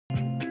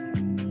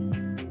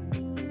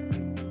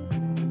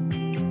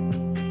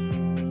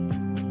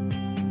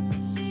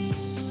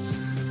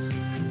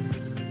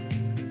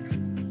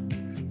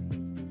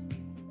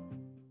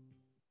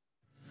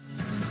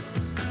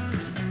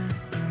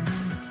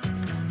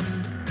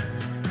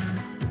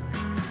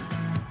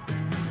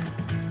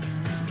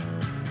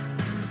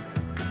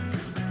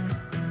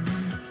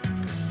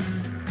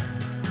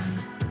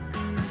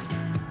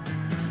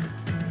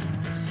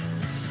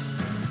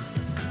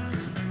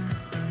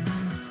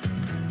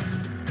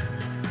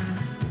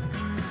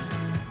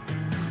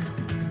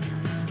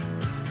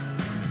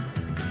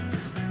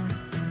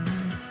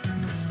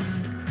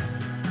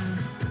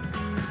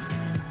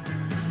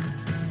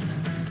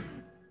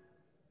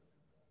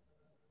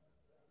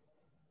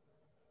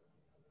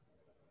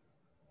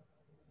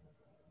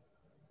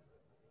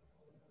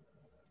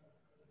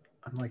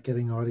I'm not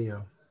getting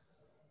audio.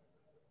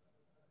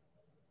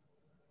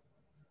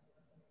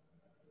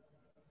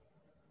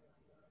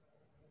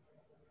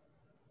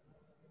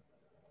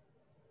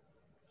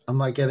 I'm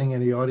not getting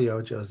any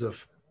audio,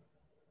 Joseph.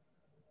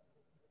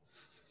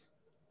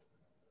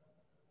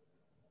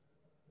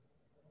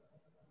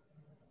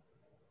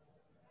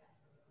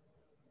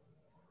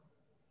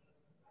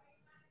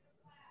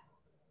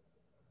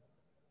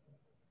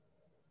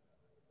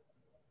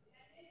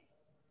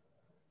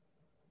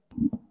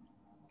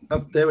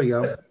 Oh, there we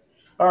go.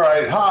 All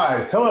right.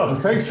 Hi. Hello.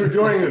 Thanks for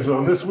joining us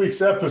on this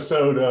week's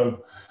episode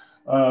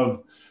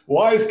of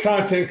Wise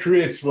Content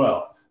Creates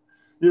Wealth.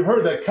 You've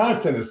heard that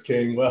content is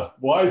king. Well,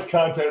 wise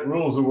content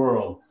rules the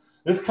world.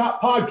 This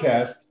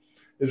podcast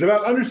is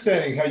about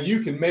understanding how you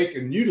can make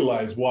and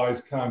utilize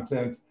wise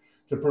content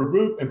to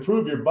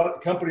improve your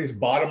company's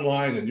bottom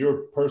line and your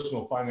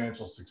personal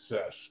financial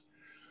success.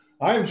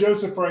 I am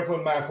Joseph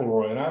Franklin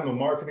McElroy, and I'm a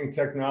marketing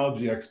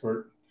technology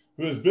expert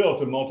who has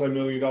built a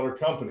multi-million-dollar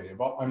company.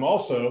 I'm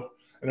also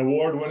an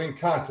award-winning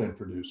content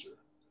producer.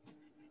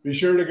 Be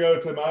sure to go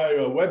to my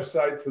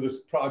website for this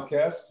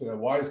podcast,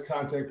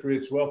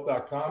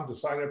 wisecontentcreateswealth.com, to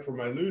sign up for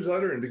my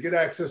newsletter and to get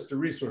access to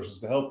resources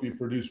to help you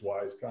produce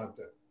wise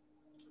content.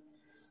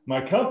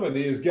 My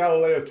company is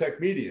Galileo Tech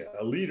Media,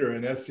 a leader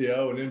in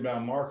SEO and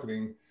inbound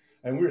marketing,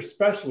 and we're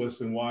specialists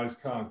in wise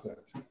content.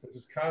 This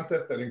is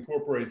content that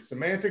incorporates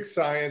semantic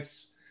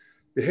science,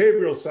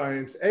 behavioral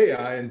science,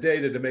 AI, and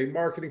data to make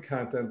marketing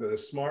content that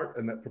is smart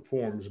and that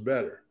performs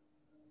better.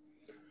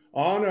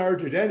 On our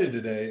agenda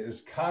today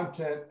is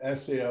content,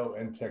 SEO,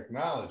 and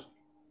technology.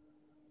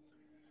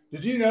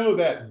 Did you know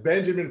that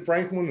Benjamin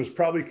Franklin was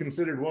probably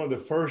considered one of the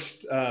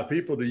first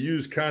people to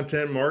use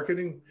content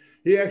marketing?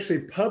 He actually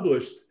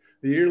published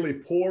the yearly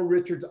Poor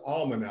Richard's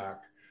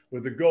Almanac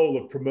with the goal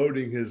of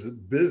promoting his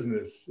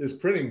business, his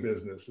printing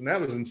business, and that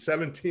was in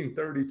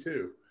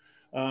 1732.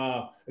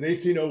 In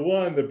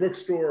 1801, the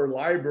bookstore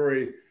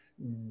library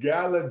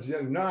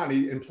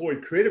Galignani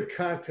employed creative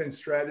content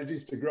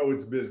strategies to grow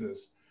its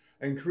business,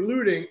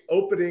 including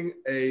opening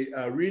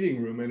a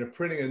reading room and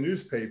printing a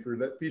newspaper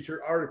that featured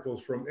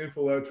articles from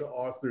influential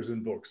authors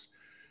and books.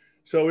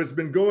 So it's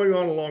been going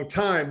on a long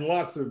time.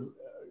 Lots of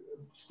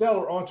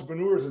stellar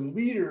entrepreneurs and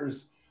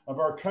leaders of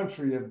our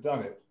country have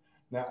done it.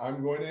 Now,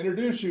 I'm going to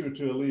introduce you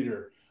to a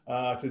leader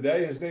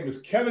today. His name is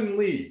Kevin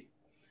Lee.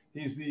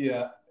 He's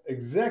the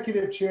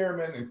executive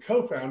chairman and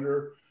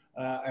co-founder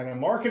and a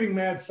marketing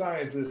mad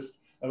scientist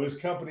of his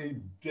company,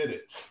 Did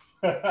It.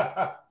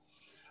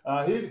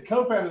 He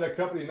co-founded that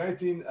company in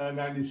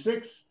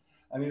 1996,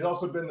 and he's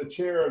also been the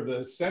chair of the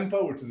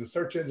SENPO, which is the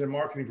Search Engine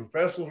Marketing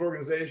Professionals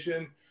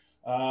Organization,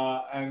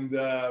 and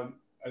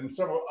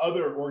several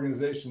other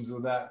organizations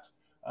with that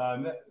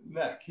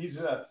neck.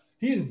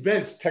 He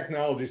invents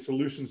technology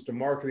solutions to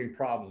marketing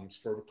problems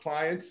for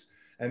clients,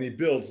 and he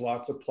builds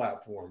lots of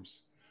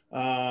platforms.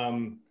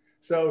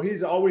 So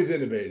he's always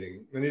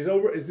innovating, and he's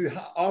the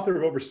author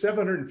of over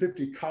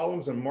 750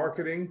 columns on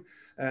marketing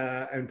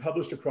and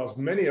published across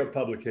many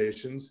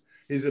publications.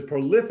 He's a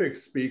prolific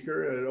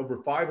speaker at over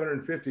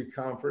 550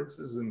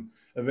 conferences and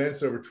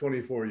events over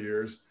 24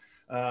 years.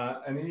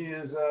 And he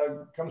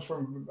comes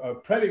from a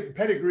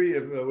pedigree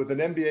with an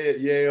MBA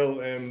at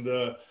Yale and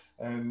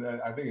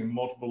I think in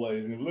multiple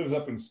A's, and he lives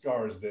up in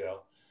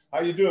Scarsdale.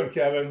 How you doing,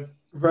 Kevin?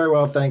 Very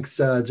well, thanks,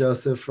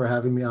 Joseph, for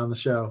having me on the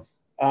show.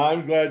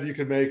 I'm glad you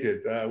could make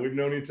it. We've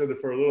known each other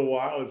for a little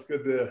while. It's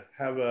good to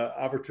have an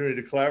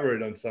opportunity to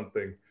collaborate on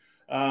something.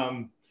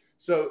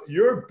 So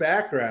your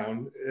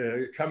background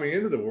coming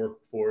into the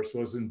workforce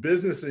was in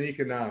business and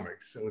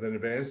economics with an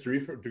advanced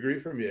degree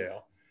from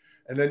Yale.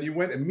 And then you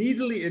went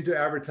immediately into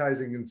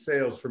advertising and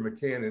sales for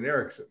McCann and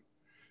Erickson.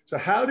 So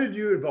how did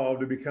you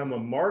evolve to become a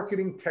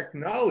marketing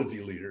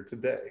technology leader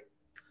today?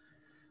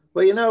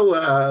 Well, you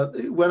know,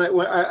 when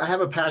I have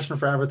a passion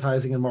for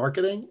advertising and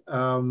marketing,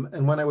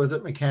 and when I was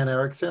at McCann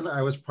Erickson,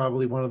 I was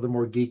probably one of the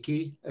more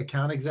geeky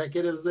account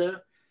executives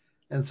there.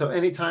 And so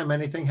anytime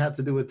anything had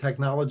to do with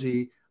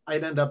technology,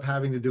 I'd end up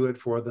having to do it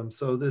for them.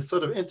 So this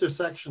sort of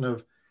intersection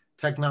of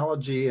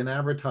technology and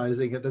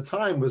advertising at the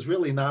time was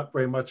really not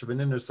very much of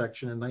an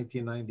intersection in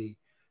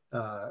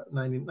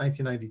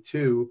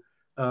 1992.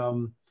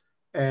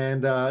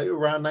 And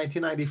around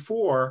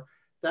 1994,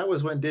 that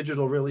was when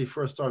digital really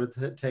first started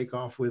to take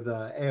off with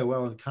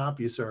AOL and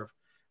CompuServe.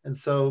 And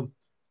so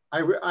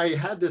I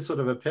had this sort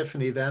of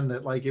epiphany then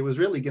that like it was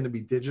really going to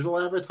be digital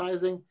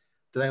advertising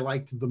that I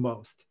liked the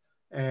most.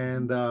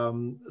 And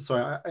so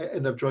I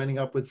ended up joining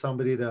up with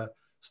somebody to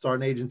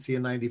start an agency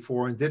in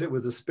 94, and Did It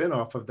was a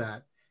spinoff of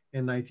that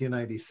in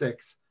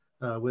 1996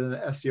 with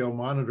an SEO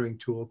monitoring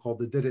tool called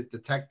the Did It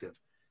Detective.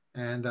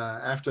 And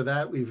after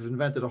that, we've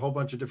invented a whole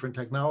bunch of different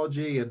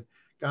technology and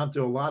gone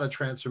through a lot of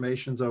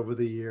transformations over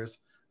the years,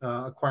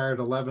 acquired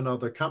 11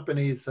 other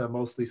companies,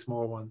 mostly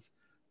small ones.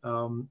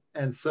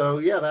 And so,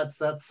 yeah, that's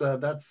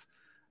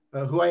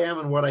who I am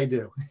and what I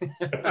do.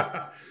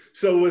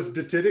 So was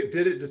Did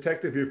It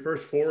Detective your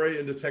first foray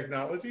into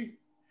technology?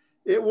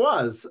 It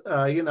was.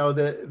 You know,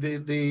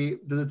 the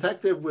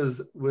detective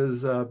was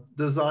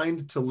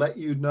designed to let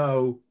you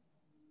know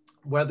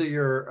whether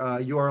your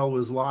URL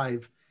was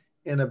live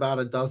in about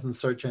a dozen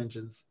search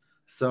engines.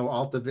 So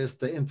Alta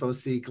Vista,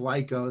 InfoSeek,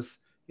 Lycos,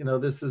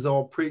 this is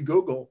all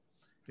pre-Google.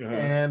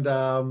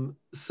 And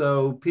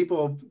so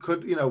people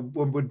could,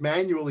 would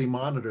manually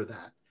monitor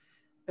that.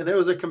 And there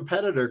was a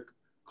competitor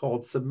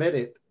called Submit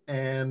It.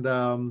 And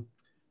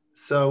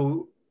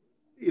so,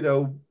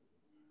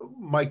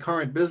 my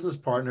current business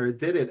partner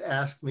did it,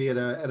 asked me at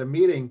a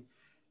meeting,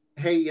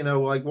 hey,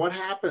 like what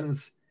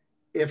happens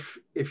if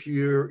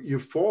you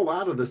fall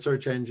out of the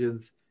search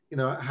engines?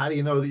 How do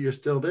you know that you're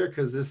still there?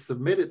 Because this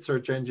Submit It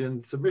search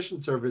engine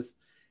submission service,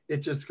 it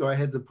just go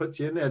ahead and puts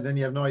you in there. Then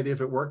you have no idea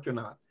if it worked or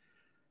not.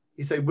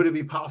 He said, would it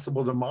be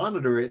possible to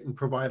monitor it and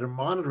provide a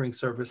monitoring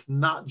service,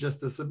 not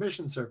just a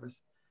submission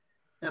service?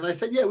 And I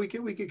said, yeah, we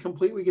could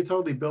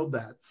totally build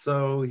that.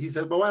 So he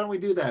said, well, why don't we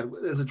do that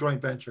as a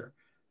joint venture?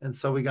 And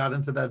so we got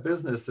into that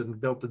business and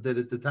built the Did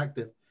It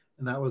Detective.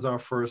 And that was our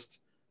first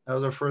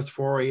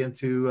foray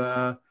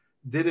into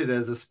Did It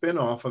as a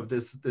spinoff of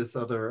this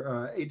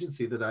other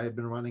agency that I had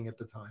been running at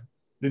the time.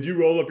 Did you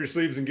roll up your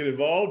sleeves and get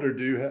involved, or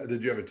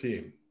did you have a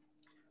team?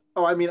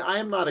 Oh, I mean, I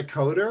am not a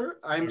coder.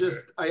 I'm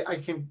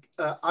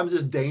I'm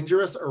just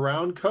dangerous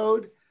around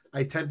code.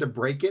 I tend to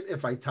break it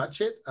if I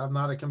touch it. I'm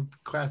not a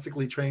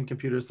classically trained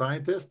computer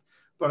scientist,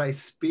 but I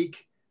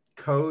speak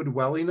code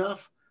well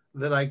enough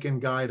that I can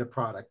guide a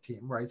product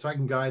team, right? So I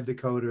can guide the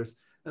coders,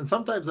 and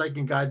sometimes I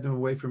can guide them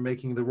away from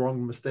making the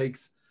wrong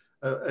mistakes,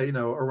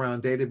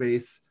 around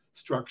database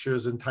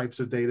structures and types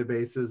of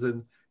databases,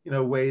 and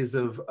ways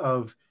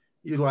of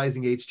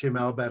utilizing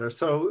HTML better.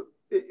 So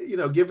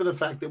given the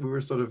fact that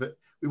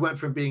we went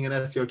from being an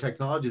SEO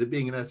technology to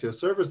being an SEO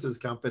services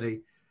company,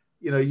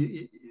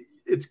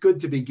 it's good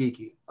to be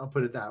geeky. I'll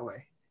put it that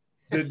way.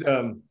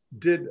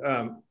 Did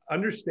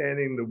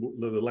understanding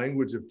the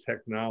language of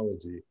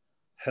technology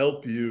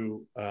help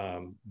you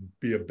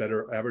be a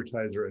better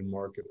advertiser and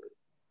marketer?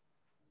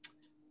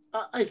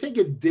 I think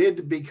it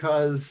did,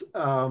 because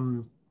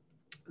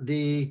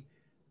the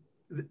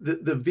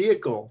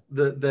vehicle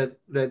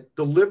that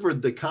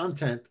delivered the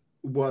content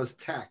was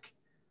tech,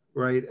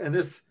 right? And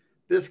this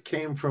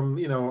came from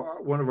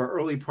one of our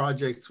early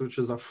projects, which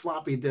was a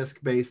floppy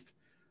disk based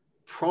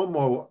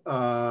promo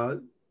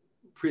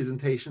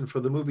presentation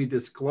for the movie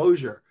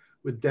Disclosure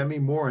with Demi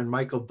Moore and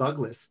Michael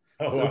Douglas.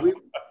 Oh, so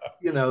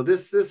wow.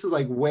 This is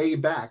like way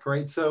back,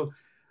 right? So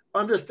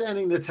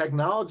understanding the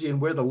technology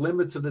and where the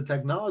limits of the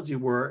technology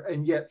were,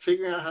 and yet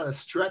figuring out how to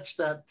stretch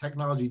that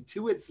technology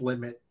to its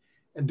limit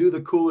and do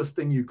the coolest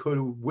thing you could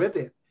with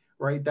it,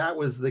 right? That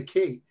was the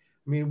key.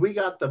 I mean, we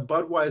got the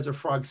Budweiser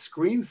Frog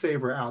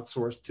screensaver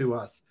outsourced to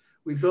us.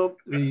 We built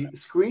the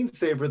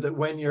screensaver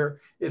that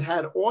it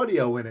had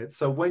audio in it.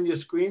 So when your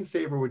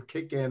screensaver would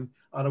kick in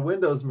on a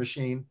Windows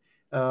machine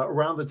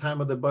around the time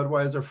of the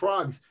Budweiser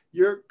Frogs,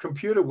 your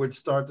computer would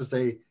start to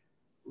say,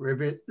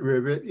 ribbit,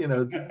 ribbit,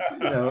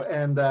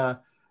 and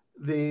that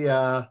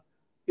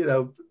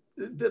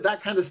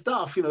kind of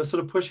stuff, sort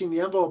of pushing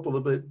the envelope a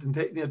little bit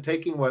and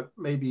taking what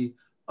maybe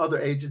other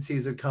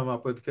agencies had come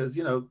up with, because,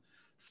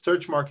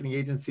 search marketing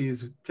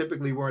agencies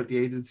typically weren't the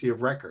agency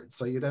of record.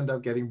 So you'd end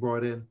up getting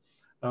brought in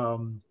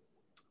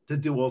to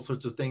do all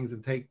sorts of things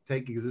and take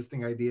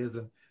existing ideas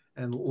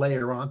and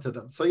layer onto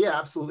them. So yeah,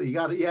 absolutely. You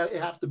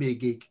have to be a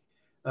geek.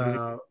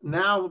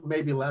 Now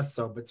maybe less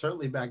so, but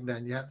certainly back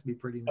then you have to be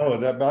pretty nice.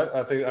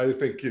 I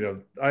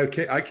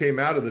think I came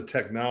out of the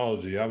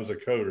technology. I was a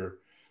coder,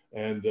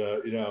 and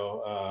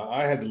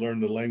I had to learn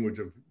the language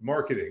of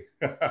marketing,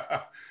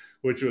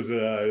 which was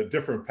a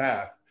different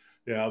path.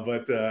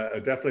 But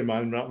definitely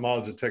my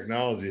knowledge of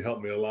technology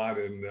helped me a lot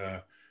in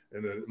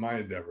my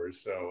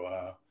endeavors.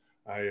 So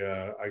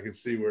I can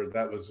see where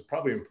that was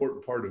probably an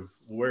important part of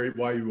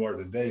why you are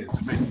today, is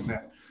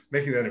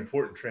making that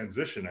important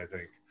transition, I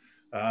think.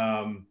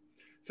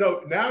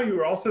 So now you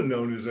are also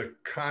known as a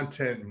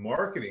content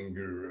marketing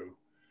guru.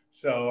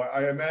 So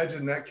I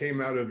imagine that came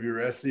out of your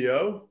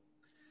SEO?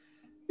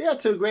 Yeah,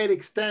 to a great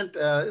extent.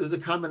 It was a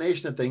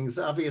combination of things.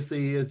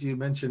 Obviously, as you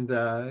mentioned,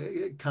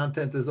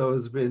 content has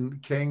always been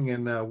king,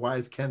 and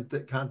wise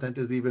content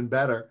is even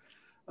better.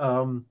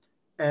 So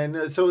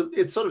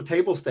it's sort of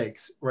table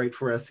stakes, right,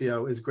 for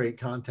SEO is great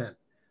content.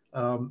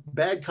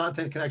 Bad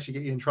content can actually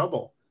get you in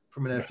trouble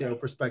from an SEO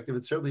perspective.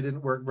 It certainly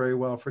didn't work very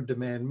well for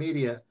demand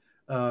media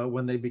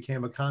when they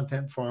became a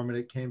content farm, and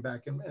it came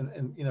back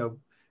and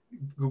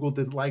Google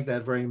didn't like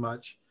that very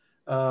much.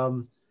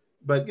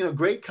 But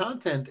great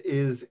content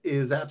is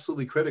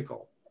absolutely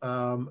critical.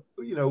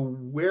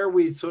 Where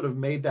we sort of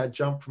made that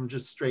jump from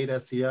just straight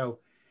SEO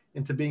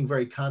into being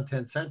very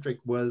content centric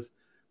was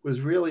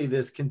really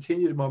this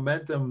continued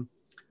momentum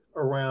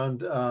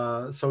around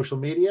social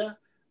media,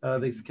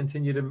 this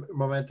continued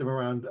momentum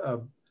around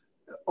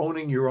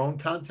owning your own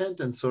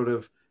content and sort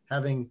of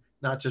having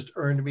not just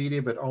earned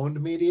media but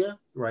owned media,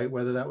 right?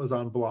 Whether that was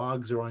on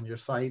blogs or on your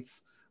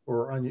sites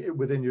or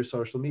within your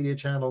social media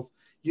channels,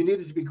 you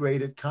needed to be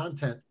great at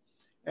content.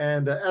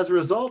 And as a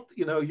result,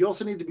 you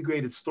also need to be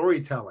great at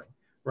storytelling,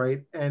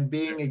 right? And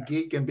being a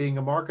geek and being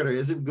a marketer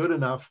isn't good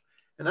enough.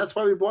 And that's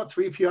why we bought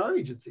 3 PR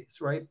agencies,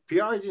 right?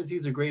 PR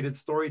agencies are great at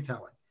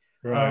storytelling.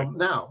 Right.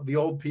 Now, the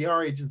old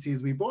PR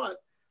agencies we bought,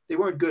 they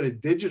weren't good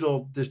at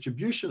digital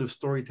distribution of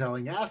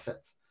storytelling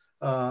assets,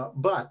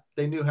 but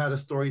they knew how to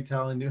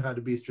storytell and knew how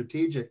to be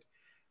strategic.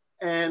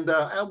 And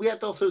we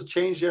had to also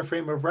change their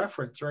frame of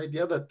reference, right?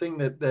 The other thing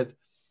that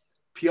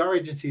PR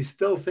agencies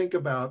still think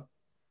about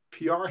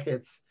PR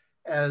hits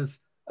as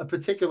a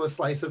particular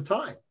slice of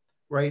time,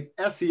 right?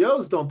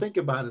 SEOs don't think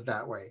about it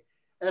that way.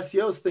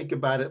 SEOs think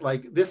about it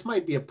like, this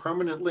might be a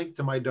permanent link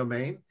to my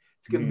domain.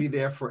 It's going to be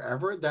there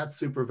forever. That's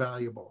super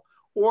valuable.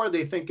 Or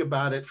they think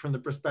about it from the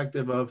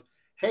perspective of,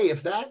 hey,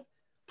 if that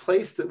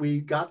place that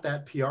we got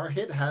that PR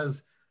hit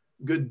has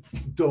good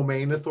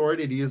domain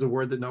authority, to use a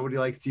word that nobody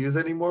likes to use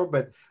anymore,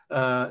 but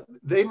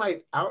they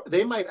might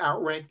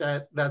outrank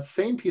that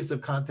same piece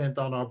of content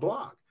on our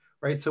blog,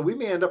 right? So we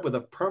may end up with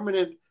a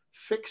permanent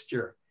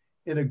fixture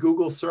in a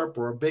Google SERP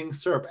or a Bing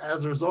SERP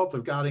as a result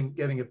of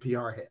getting a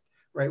PR hit,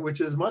 right? Which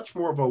is much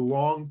more of a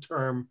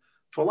long-term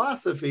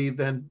philosophy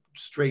than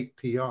straight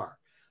PR.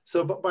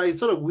 So, but by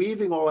sort of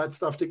weaving all that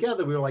stuff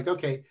together, we were like,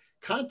 okay,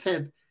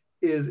 content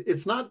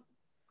it's not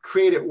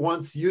create it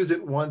once, use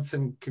it once,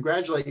 and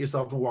congratulate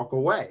yourself and walk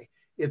away.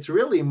 It's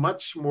really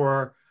much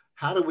more,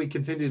 how do we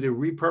continue to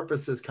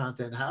repurpose this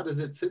content? How does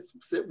it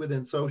sit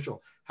within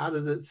social? How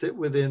does it sit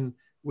within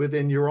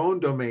your own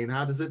domain?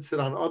 How does it sit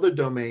on other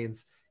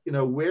domains? You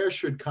know, where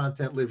should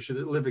content live? Should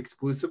it live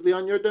exclusively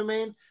on your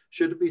domain?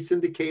 Should it be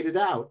syndicated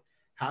out?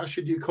 How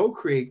should you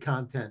co-create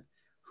content?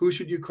 Who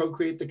should you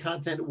co-create the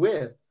content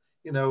with?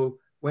 You know,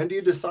 when do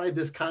you decide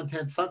this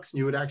content sucks and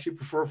you would actually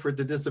prefer for it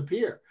to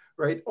disappear,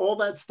 right? All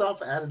that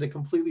stuff added a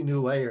completely new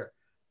layer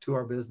to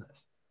our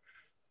business.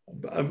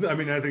 I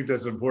mean, I think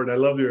that's important. I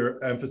love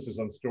your emphasis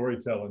on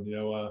storytelling. You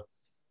know,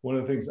 one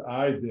of the things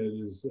I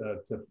did is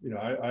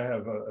I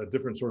have a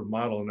different sort of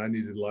model, and I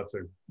needed lots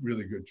of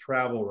really good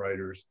travel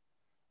writers.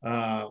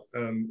 And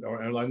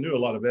I knew a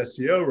lot of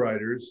SEO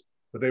writers,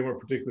 but they weren't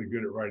particularly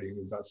good at writing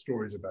about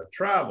stories about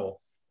travel.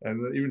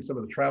 And even some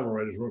of the travel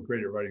writers weren't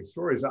great at writing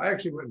stories. I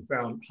actually went and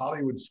found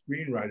Hollywood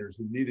screenwriters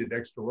who needed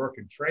extra work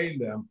and trained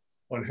them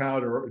on how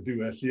to do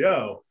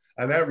SEO.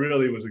 And that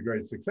really was a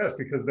great success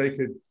because they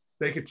could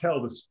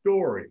tell the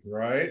story,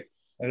 right?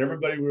 And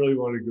everybody really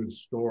wanted a good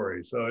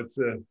story. So I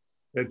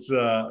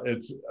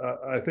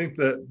think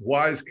that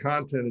wise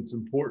content, it's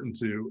important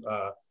to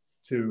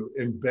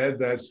embed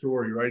that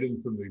story right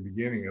in from the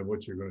beginning of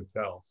what you're going to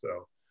tell.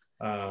 So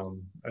I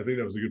think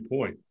that was a good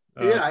point.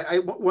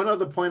 One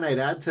other point I'd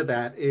add to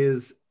that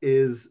is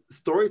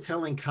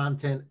storytelling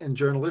content and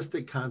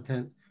journalistic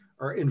content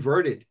are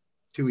inverted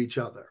to each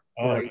other.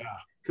 Oh, right? Yeah.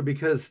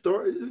 Because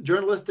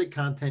journalistic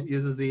content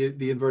uses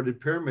the inverted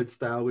pyramid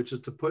style, which is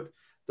to put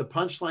the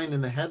punchline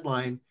in the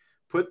headline,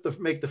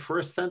 make the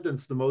first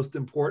sentence the most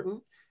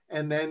important,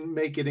 and then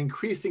make it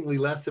increasingly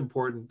less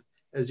important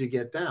as you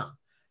get down.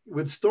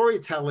 With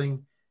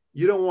storytelling,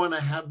 you don't want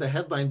to have the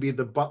headline be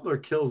 "The Butler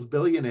Kills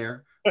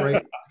Billionaire,"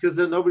 right? Because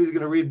then nobody's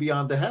going to read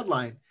beyond the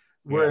headline.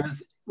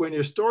 Whereas when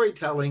you're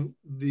storytelling,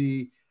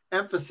 the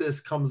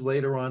emphasis comes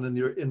later on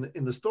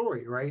in the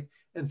story, right?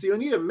 And so you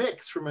need a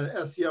mix from an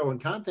SEO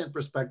and content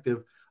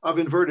perspective of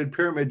inverted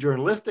pyramid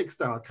journalistic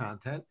style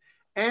content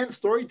and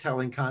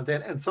storytelling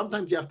content. And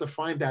sometimes you have to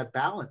find that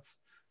balance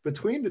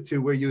between the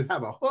two, where you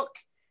have a hook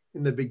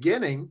in the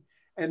beginning,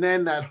 and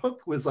then that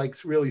hook was like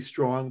really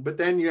strong, but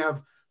then you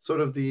have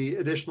sort of the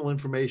additional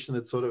information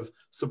that sort of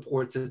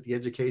supports it, the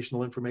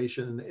educational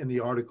information in the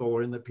article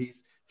or in the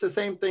piece. It's the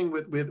same thing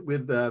with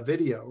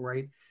video,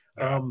 right?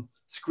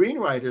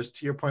 Screenwriters,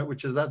 to your point,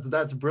 which is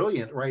that's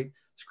brilliant, right?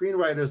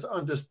 Screenwriters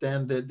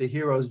understand the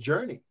hero's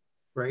journey,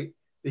 right?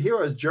 The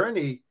hero's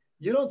journey,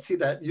 you don't see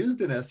that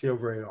used in SEO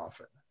very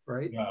often,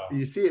 right? No.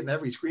 You see it in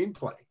every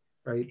screenplay,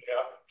 right?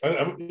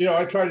 Yeah.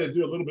 I try to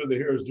do a little bit of the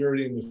hero's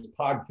journey in this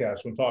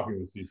podcast when talking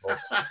with people.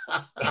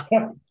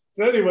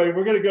 So anyway,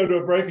 we're going to go to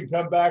a break and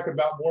come back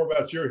more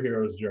about your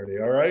hero's journey.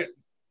 All right?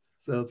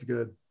 Sounds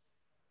good.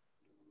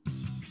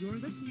 You're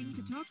listening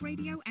to Talk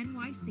Radio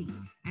NYC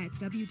at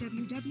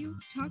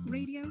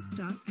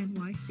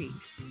www.talkradio.nyc.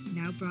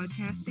 Now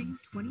broadcasting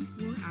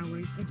 24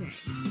 hours a day.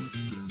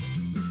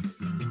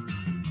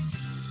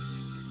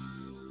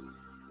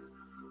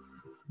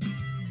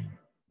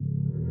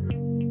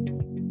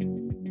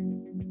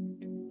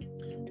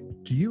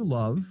 Do you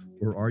love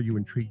or are you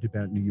intrigued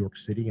about New York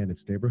City and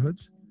its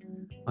neighborhoods?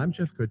 I'm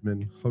Jeff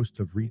Goodman, host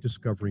of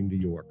Rediscovering New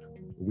York,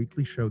 a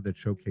weekly show that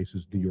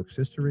showcases New York's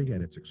history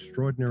and its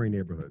extraordinary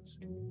neighborhoods.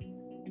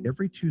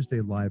 Every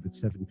Tuesday live at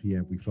 7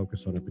 p.m., we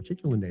focus on a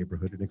particular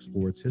neighborhood and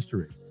explore its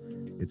history,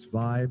 its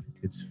vibe,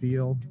 its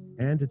feel,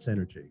 and its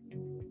energy.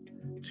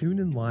 Tune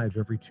in live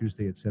every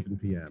Tuesday at 7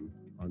 p.m.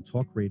 on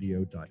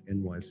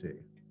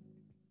talkradio.nyc.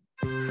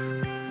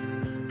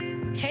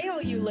 Hey,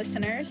 all you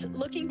listeners,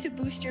 looking to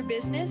boost your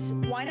business?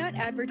 Why not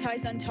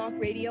advertise on Talk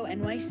Radio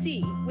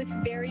NYC with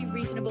very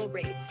reasonable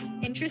rates?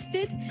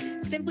 Interested?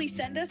 Simply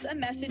send us a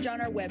message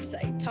on our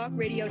website,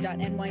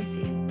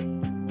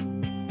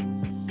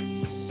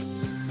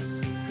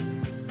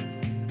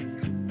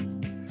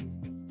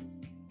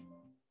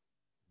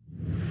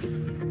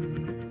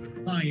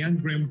 Hi, Hi, I'm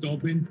Graham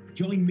Dobbin.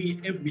 Join me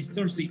every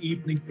Thursday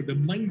evening for the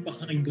Mind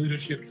Behind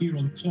Leadership here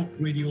on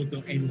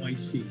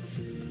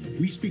talkradio.nyc.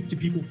 We speak to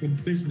people from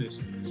business,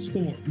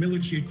 sport,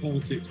 military, and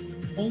politics,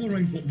 all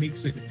around what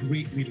makes a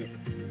great leader.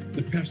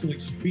 The personal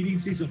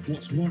experiences of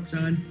what's worked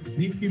and,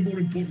 maybe more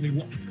importantly,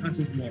 what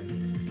hasn't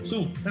worked.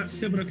 So that's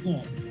 7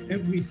 o'clock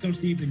every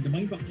Thursday evening, the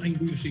Mind Behind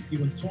Leadership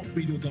here on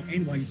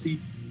talkradio.nyc.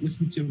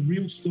 Listen to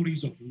real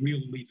stories of real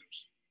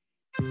leaders.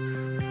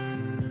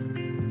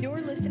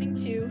 You're listening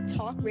to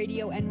Talk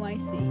Radio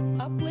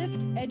NYC.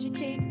 Uplift,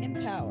 educate,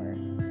 empower.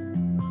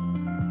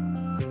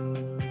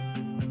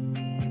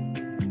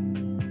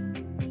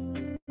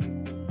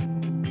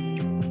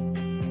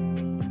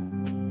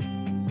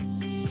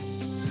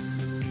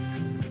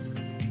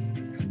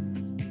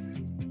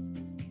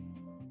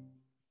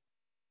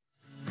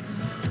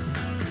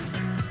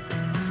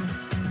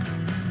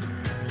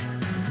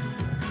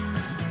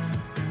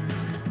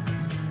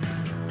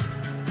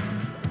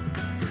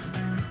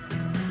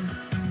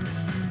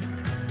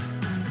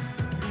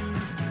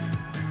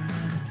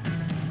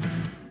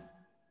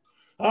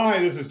 Hi,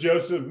 this is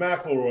Joseph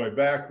McElroy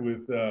back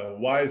with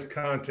Wise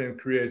Content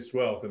Creates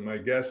Wealth and my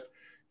guest,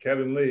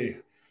 Kevin Lee.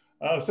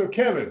 So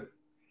Kevin,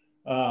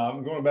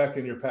 I'm going back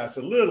in your past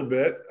a little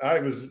bit. I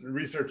was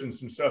researching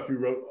some stuff you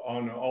wrote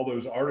on all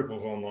those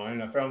articles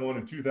online. I found one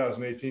in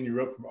 2018 you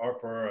wrote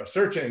for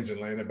Search Engine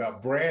Land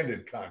about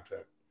branded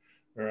content,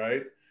 all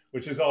right?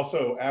 Which is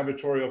also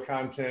advertorial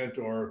content,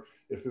 or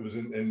if it was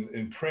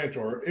in print,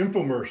 or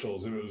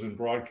infomercials if it was in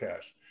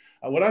broadcast.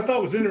 What I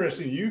thought was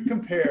interesting, you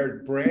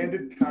compared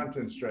branded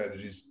content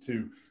strategies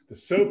to the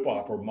soap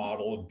opera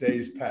model of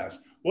days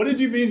past. What did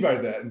you mean by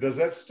that? And does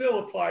that still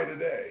apply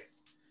today?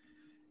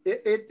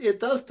 It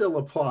does still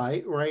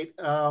apply, right?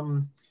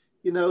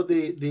 You know,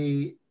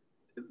 the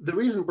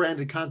reason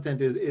branded content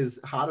is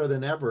hotter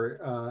than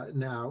ever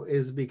now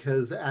is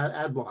because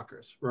ad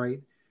blockers, right?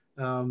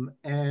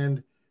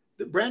 And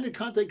the branded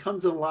content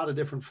comes in a lot of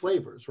different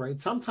flavors, right?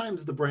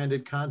 Sometimes the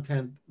branded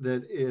content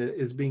that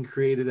is being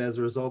created as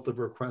a result of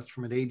a request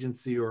from an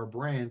agency or a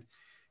brand,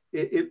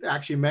 it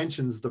actually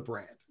mentions the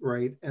brand,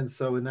 right? And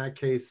so in that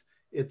case,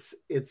 it's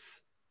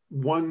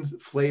one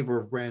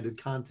flavor of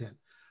branded content.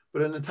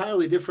 But an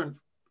entirely different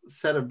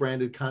set of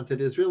branded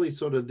content is really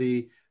sort of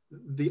the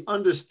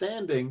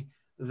understanding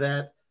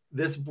that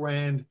this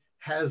brand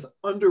has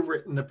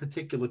underwritten a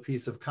particular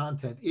piece of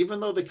content, even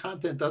though the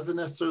content doesn't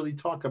necessarily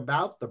talk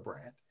about the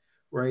brand.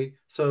 Right.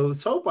 So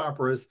soap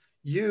operas,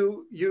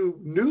 you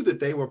knew that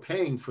they were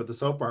paying for the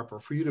soap opera.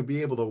 For you to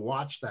be able to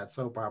watch that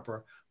soap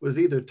opera was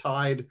either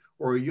Tide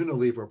or a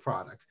Unilever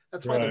product.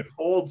 That's why they're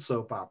called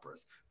soap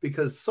operas,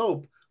 because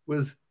soap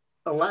was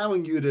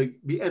allowing you to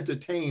be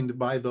entertained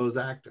by those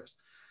actors.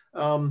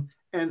 And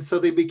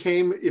so it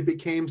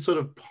became sort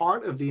of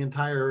part of the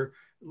entire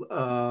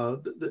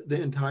the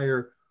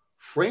entire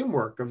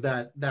framework of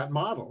that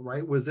model,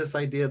 right? Was this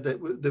idea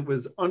that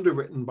was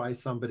underwritten by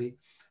somebody.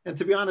 And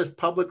to be honest,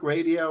 public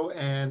radio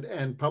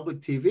and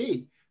public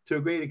TV, to a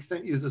great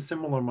extent, use a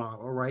similar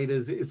model, right?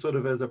 Is sort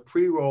of as a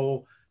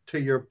pre-roll to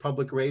your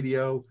public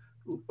radio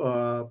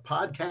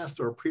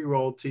podcast, or a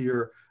pre-roll to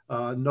your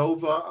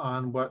Nova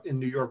on what in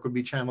New York would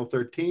be Channel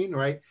 13,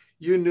 right?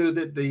 You knew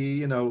that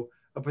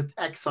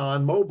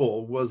Exxon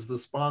Mobil was the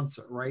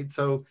sponsor, right?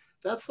 So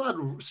that's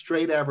not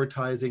straight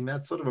advertising.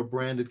 That's sort of a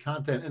branded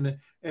content.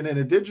 And in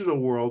a digital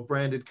world,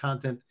 branded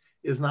content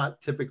is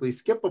not typically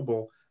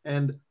skippable.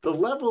 And the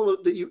level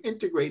that you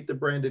integrate the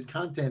branded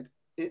content,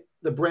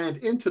 the brand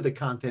into the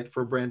content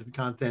for branded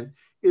content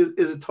is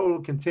a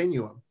total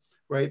continuum,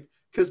 right?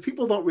 Because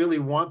people don't really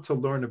want to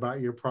learn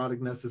about your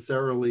product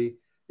necessarily.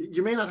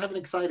 You may not have an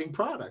exciting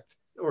product,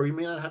 or you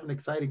may not have an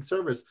exciting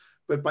service,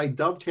 but by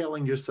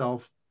dovetailing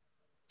yourself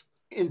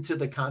into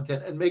the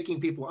content and making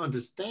people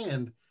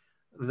understand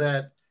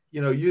that,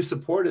 you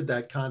supported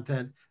that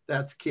content,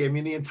 that's key. I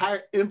mean, the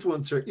entire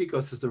influencer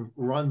ecosystem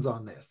runs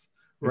on this,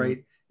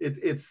 right?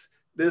 Mm-hmm.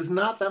 There's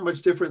not that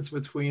much difference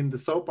between the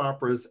soap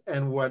operas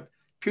and what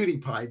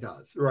PewDiePie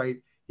does, right?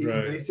 He's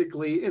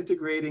basically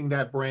integrating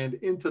that brand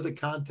into the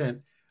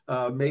content.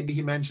 Maybe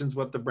he mentions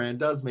what the brand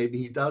does, maybe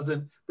he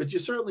doesn't, but you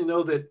certainly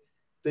know that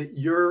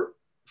your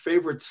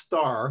favorite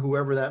star,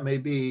 whoever that may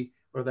be,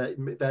 or that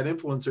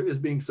influencer, is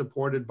being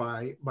supported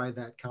by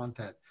that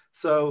content.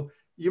 So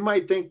you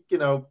might think,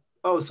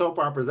 oh, soap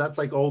operas, that's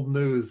like old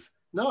news.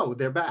 No,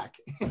 they're back.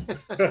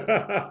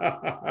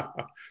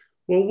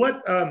 Well,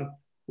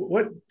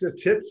 what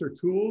tips or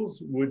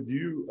tools would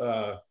you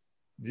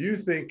do you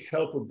think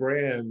help a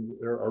brand,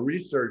 or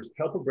research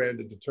help a brand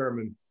to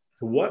determine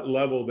to what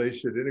level they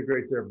should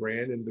integrate their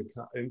brand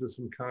into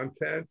some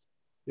content?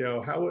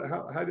 How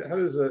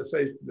does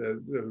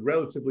the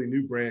relatively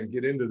new brand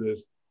get into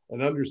this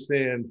and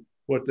understand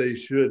what they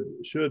should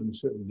and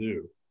shouldn't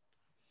do?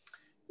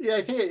 Yeah,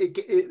 I think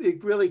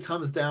it really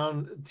comes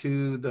down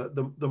to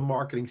the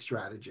marketing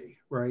strategy,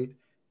 right?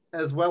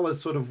 As well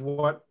as sort of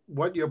what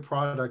your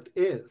product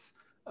is.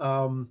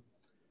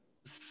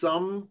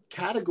 Some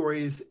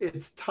categories,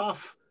 it's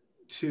tough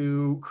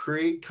to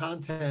create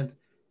content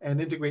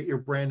and integrate your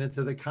brand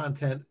into the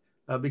content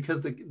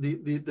because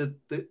the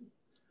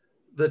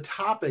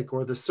topic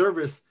or the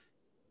service,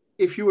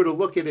 if you were to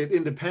look at it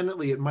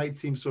independently, it might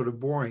seem sort of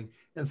boring.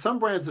 And some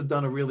brands have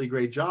done a really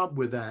great job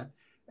with that.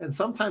 And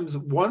sometimes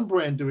one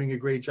brand doing a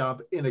great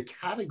job in a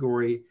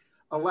category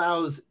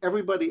allows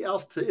everybody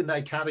else in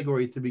that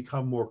category to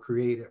become more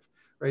creative,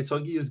 right? So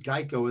I'll use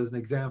Geico as an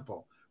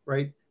example,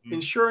 right? Mm-hmm.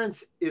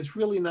 Insurance is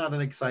really not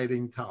an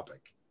exciting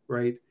topic,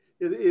 right?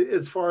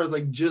 As far as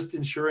like just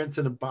insurance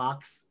in a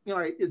box,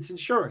 right? It's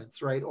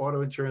insurance, right?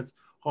 Auto insurance,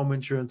 home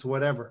insurance,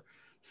 whatever.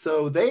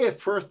 So they at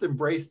first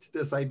embraced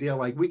this idea,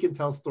 like we can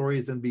tell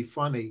stories and be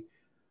funny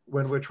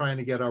when we're trying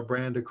to get our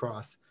brand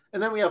across.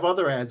 And then we have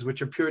other ads,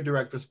 which are pure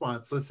direct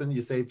response. Listen,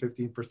 you save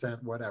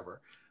 15%,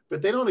 whatever.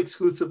 But they don't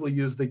exclusively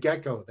use the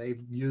gecko. They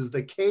use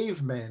the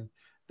cavemen.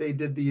 They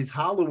did these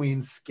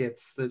Halloween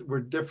skits that were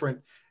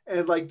different.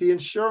 And like the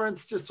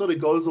insurance just sort of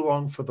goes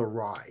along for the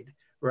ride,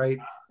 right?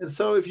 And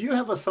so if you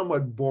have a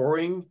somewhat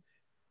boring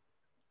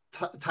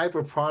type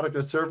of product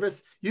or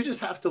service, you just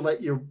have to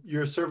let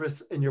your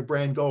service and your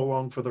brand go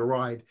along for the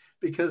ride,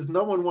 because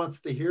no one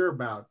wants to hear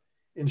about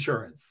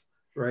insurance,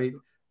 right?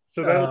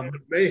 So that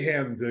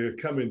mayhem to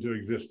come into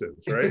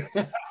existence, right?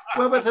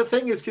 Well, but the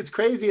thing is, it's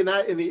crazy in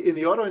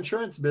the auto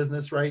insurance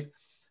business, right?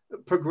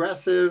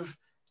 Progressive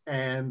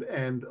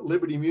and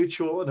Liberty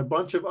Mutual and a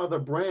bunch of other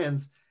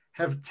brands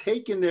have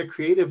taken their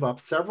creative up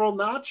several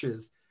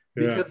notches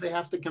because they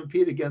have to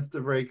compete against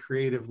a very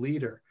creative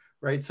leader,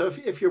 right? So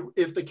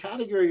if the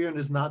category you're in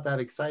is not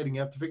that exciting,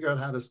 you have to figure out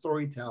how to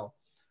storytell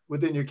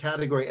within your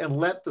category and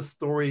let the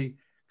story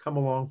come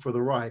along for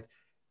the ride.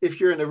 If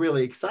you're in a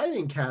really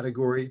exciting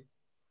category,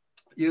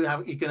 you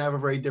can have a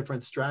very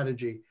different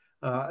strategy,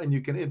 and you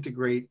can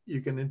integrate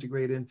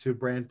into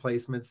brand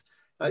placements.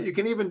 You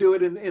can even do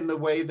it in the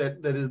way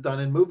that is done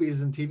in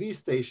movies and TV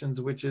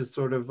stations, which is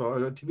sort of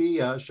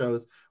TV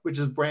shows, which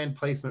is brand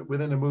placement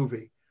within a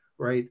movie,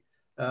 right?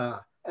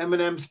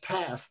 Eminem's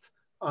passed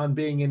on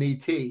being an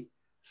ET,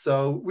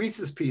 so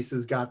Reese's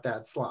Pieces got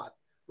that slot,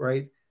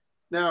 right?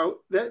 Now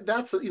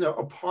that's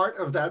a part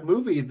of that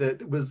movie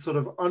that was sort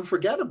of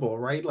unforgettable,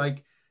 right?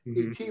 Like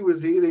ET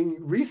was eating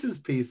Reese's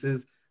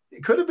Pieces.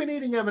 It could have been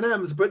eating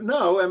M&Ms, but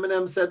no,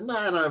 Eminem said, "Nah,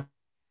 I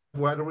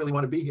don't really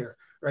want to be here."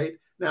 Right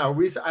now,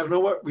 I don't know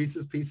what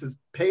Reese's Pieces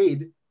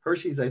paid.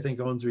 Hershey's, I think,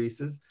 owns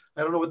Reese's.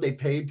 I don't know what they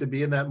paid to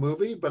be in that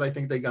movie, but I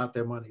think they got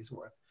their money's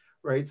worth,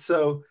 right?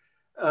 So,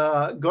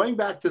 going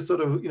back to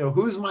sort of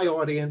who's my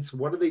audience?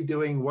 What are they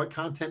doing? What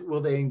content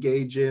will they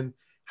engage in?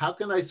 How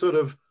can I sort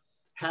of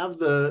have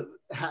the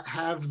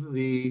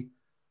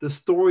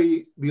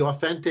story be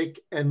authentic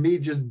and me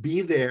just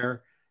be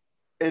there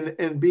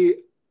and be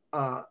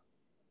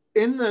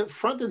in the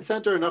front and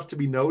center enough to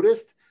be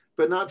noticed,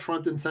 but not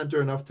front and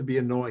center enough to be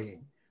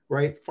annoying,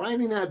 right?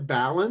 Finding that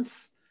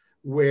balance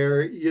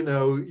where,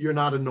 you're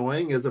not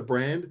annoying as a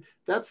brand,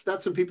 that's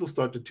when people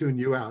start to tune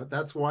you out.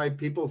 That's why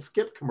people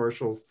skip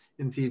commercials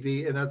in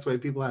TV, and that's why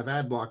people have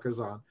ad blockers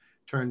on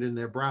turned in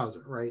their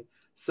browser, right?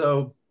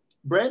 So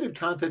branded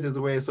content is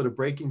a way of sort of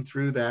breaking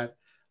through that.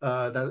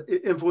 That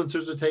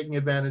influencers are taking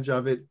advantage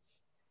of it.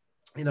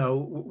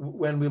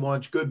 When we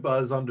launch Good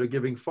Buzz under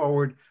Giving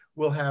Forward,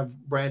 we'll have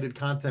branded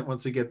content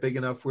once we get big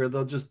enough where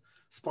they'll just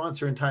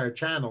sponsor entire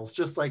channels,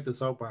 just like the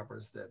soap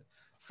operas did.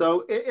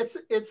 So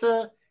it's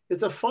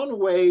a fun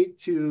way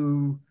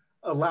to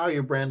allow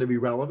your brand to be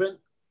relevant,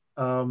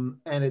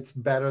 and it's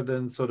better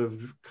than sort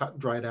of cut and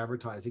dried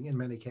advertising in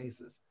many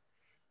cases.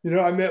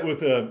 I met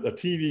with a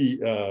TV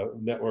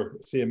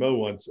network CMO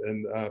once,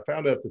 and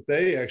found out that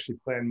they actually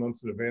plan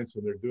months in advance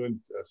when they're doing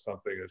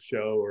something, a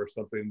show or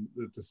something,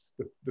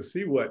 to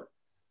see what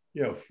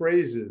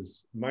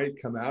phrases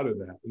might come out of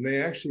that. And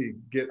they actually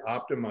get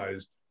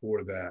optimized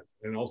for that,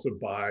 and also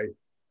buy,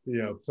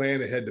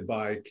 plan ahead to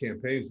buy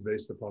campaigns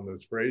based upon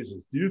those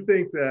phrases. Do you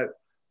think that,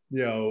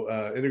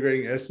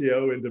 integrating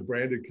SEO into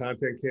branded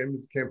content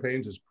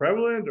campaigns is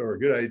prevalent or a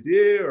good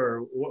idea, or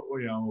what,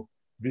 have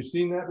you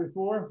seen that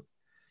before?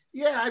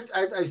 Yeah,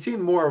 I've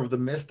seen more of the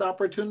missed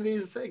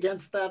opportunities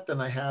against that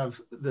than I have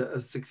the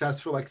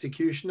successful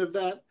execution of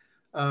that.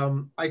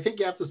 I think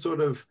you have to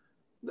sort of,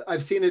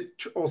 I've seen it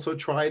also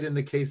tried in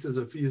the cases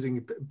of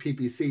using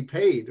PPC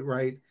paid,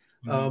 right?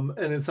 And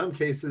in some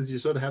cases, you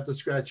sort of have to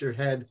scratch your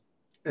head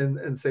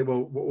and say,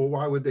 well,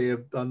 why would they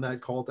have done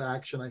that call to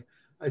action?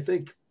 I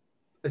think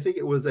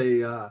it was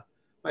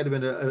might have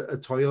been a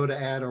Toyota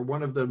ad, or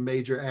one of the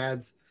major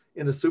ads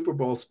in a Super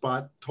Bowl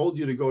spot told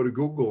you to go to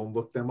Google and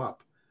look them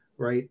up,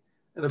 right?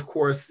 And of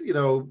course,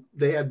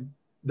 they had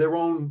their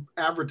own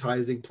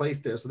advertising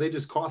placed there, so they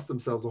just cost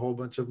themselves a whole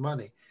bunch of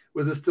money.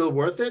 Was it still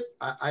worth it?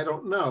 I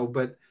don't know,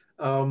 but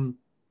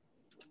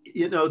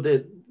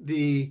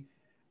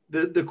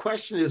the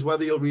question is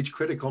whether you'll reach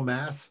critical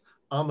mass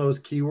on those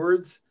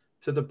keywords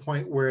to the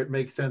point where it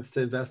makes sense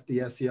to invest the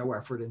SEO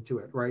effort into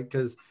it, right?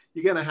 Because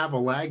you're going to have a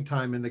lag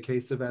time in the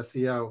case of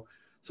SEO.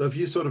 So if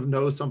you sort of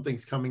know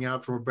something's coming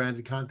out from a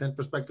branded content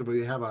perspective, where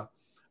you have a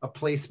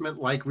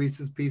placement like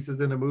Reese's Pieces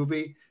in a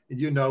movie,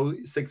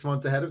 and 6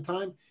 months ahead of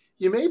time,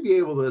 you may be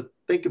able to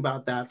think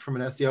about that from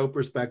an SEO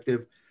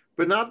perspective.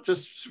 but not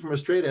just from a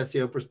straight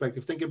SEO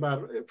perspective. Think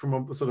about it from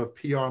a sort of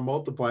PR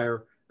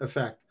multiplier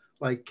effect.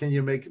 Like, can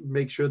you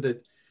make sure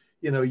that,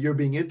 you're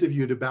being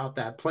interviewed about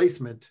that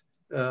placement,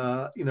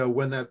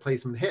 when that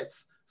placement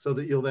hits, so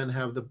that you'll then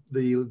have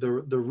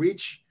the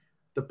reach,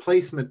 the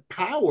placement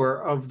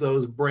power of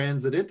those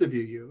brands that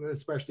interview you,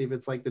 especially if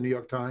it's like the New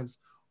York Times,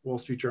 Wall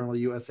Street Journal,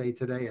 USA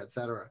Today, et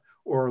cetera,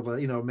 or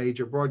the,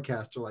 major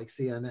broadcaster like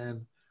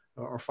CNN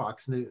or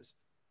Fox News.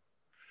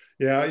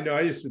 Yeah, I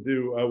used to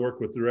do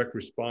work with direct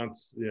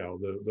response,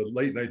 the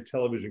late night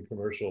television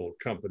commercial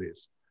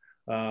companies.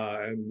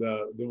 And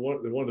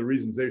one of the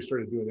reasons they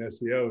started doing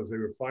SEO is they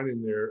were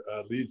finding their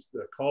leads,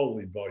 the call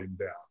lead volume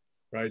down,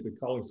 right? The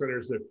calling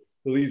centers, the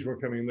leads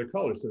weren't coming in their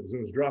call centers.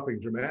 It was dropping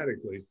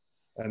dramatically.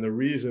 And the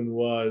reason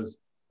was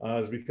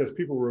because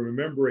people were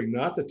remembering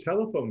not the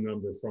telephone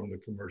number from the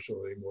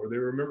commercial anymore. They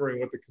were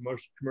remembering what the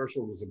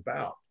commercial was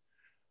about.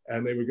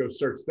 And they would go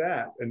search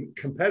that. And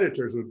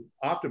competitors would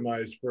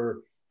optimize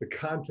for the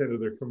content of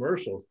their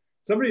commercials.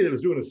 Somebody that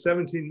was doing a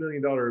 $17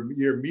 million a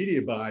year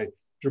media buy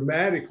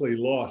dramatically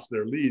lost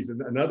their leads,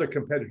 and another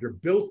competitor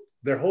built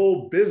their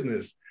whole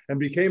business and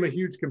became a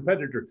huge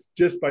competitor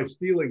just by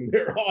stealing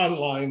their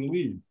online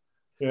leads.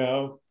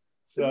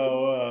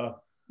 So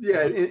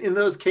yeah, in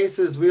those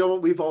cases,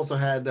 we've also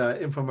had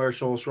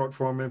infomercial, short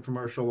form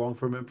infomercial, long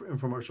form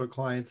infomercial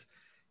clients.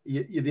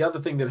 The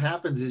other thing that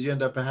happens is you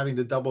end up having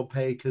to double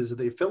pay because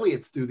the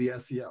affiliates do the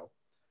SEO,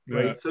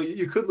 right? Yeah. So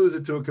you could lose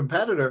it to a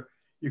competitor.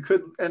 You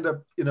could end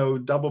up,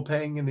 double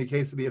paying in the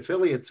case of the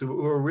affiliates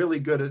who are really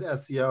good at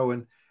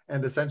SEO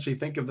and essentially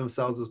think of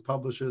themselves as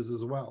publishers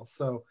as well.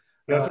 So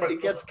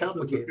it gets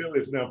complicated.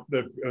 Affiliates now,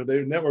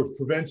 their network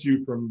prevents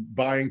you from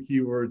buying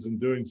keywords and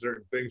doing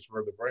certain things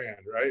for the brand,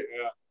 right?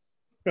 Yeah.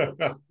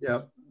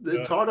 Yeah,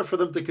 it's harder for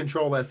them to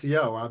control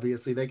SEO.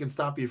 Obviously, they can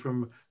stop you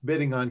from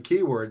bidding on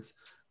keywords,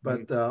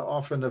 but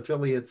often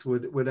affiliates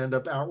would end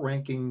up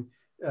outranking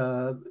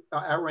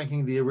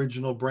the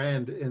original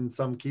brand in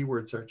some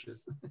keyword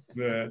searches.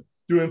 Yeah.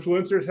 Do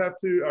influencers have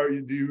to,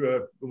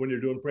 when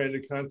you're doing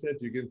branded content,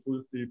 do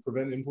you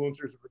prevent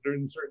influencers from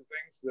doing certain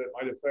things that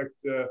might affect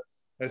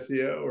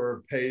SEO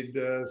or paid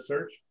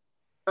search?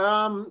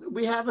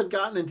 We haven't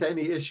gotten into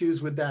any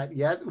issues with that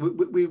yet.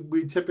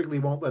 We typically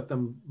won't let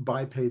them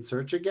buy paid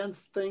search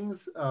against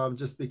things,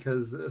 just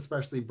because,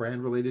 especially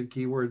brand related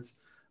keywords,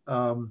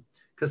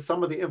 because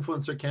some of the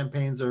influencer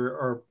campaigns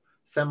are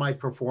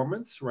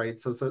semi-performance, right?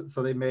 So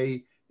it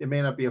may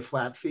not be a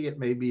flat fee. It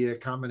may be a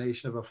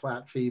combination of a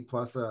flat fee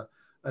plus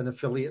an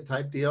affiliate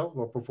type deal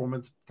or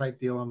performance type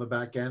deal on the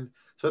back end.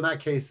 So in that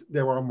case,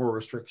 there are more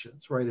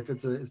restrictions, right? If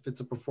it's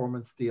a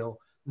performance deal,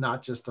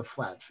 not just a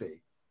flat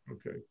fee.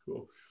 Okay,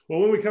 cool.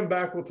 Well, when we come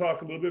back, we'll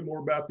talk a little bit more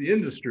about the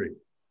industry,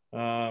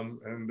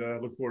 and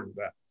look forward to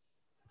that.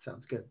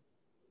 Sounds good.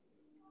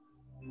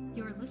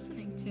 You're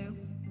listening to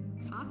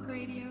Talk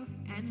Radio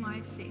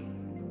NYC.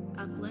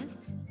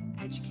 Uplift,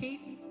 educate,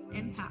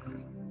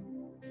 empower.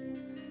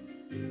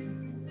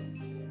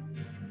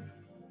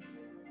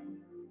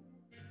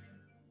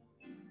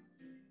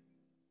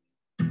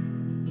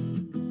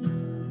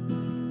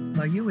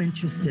 Are you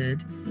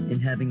interested in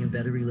having a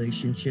better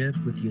relationship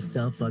with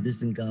yourself,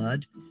 others, and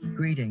God?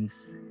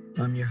 Greetings.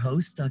 I'm your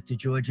host, Dr.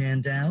 George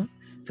Andow,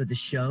 for the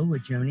show A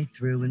Journey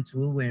Through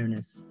into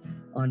Awareness.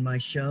 On my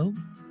show,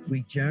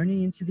 we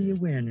journey into the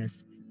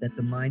awareness that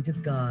the mind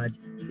of God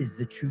is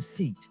the true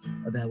seat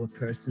of our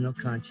personal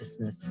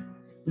consciousness.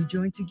 We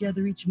join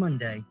together each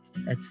Monday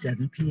at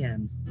 7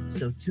 p.m.,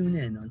 so tune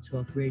in on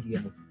Talk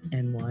Radio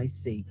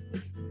NYC.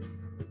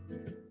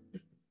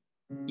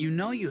 You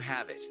know you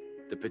have it,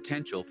 the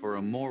potential for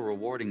a more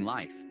rewarding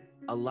life,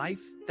 a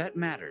life that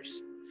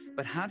matters.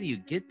 But how do you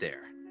get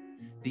there?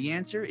 The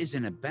answer is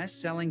in a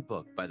best-selling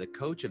book by the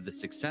coach of the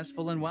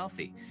successful and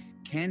wealthy,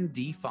 Ken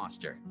D.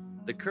 Foster,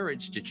 The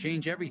Courage to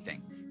Change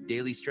Everything,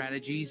 Daily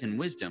Strategies and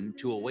Wisdom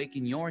to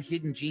Awaken Your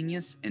Hidden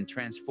Genius and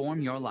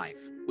Transform Your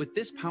Life. With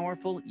this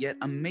powerful yet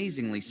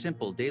amazingly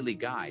simple daily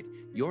guide,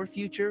 your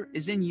future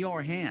is in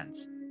your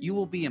hands. You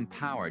will be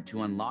empowered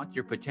to unlock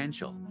your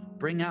potential,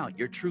 bring out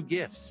your true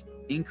gifts,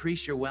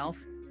 increase your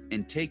wealth,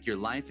 and take your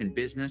life and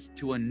business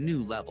to a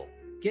new level.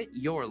 Get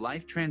your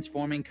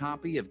life-transforming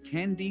copy of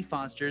Ken D.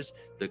 Foster's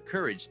The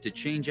Courage to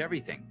Change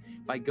Everything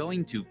by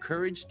going to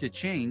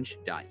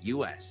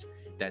couragetochange.us.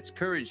 That's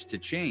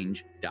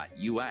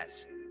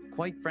couragetochange.us.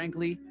 Quite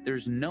frankly,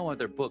 there's no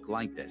other book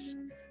like this.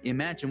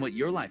 Imagine what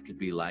your life could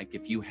be like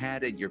if you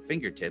had at your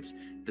fingertips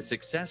the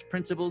success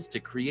principles to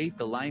create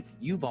the life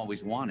you've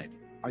always wanted.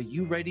 Are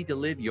you ready to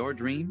live your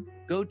dream?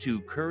 Go to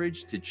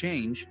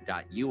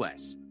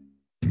couragetochange.us.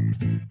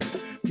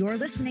 You're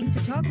listening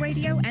to Talk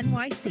Radio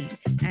NYC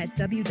at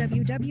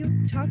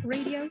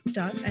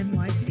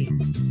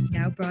www.talkradio.nyc.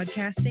 Now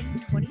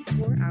broadcasting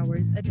 24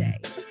 hours a day.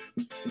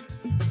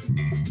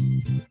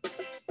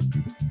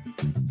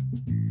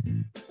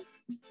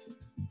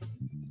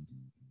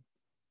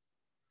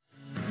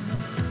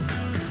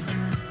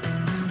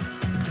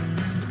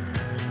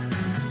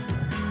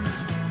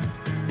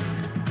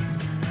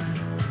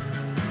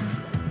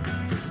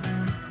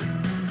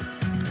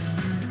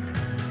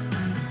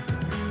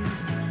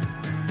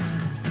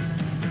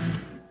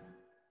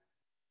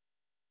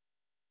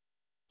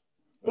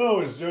 Hello,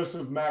 it's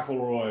Joseph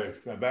McElroy.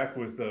 I'm back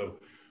with the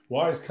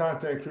Wise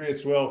Content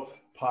Creates Wealth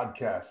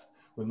podcast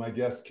with my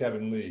guest,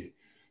 Kevin Lee.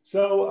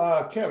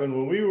 So, Kevin,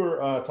 when we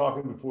were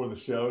talking before the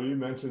show, you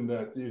mentioned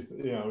that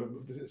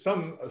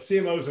some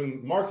CMOs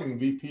and marketing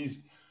VPs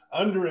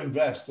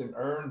underinvest in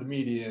earned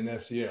media and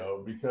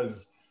SEO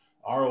because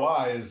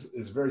ROI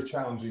is very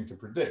challenging to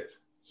predict.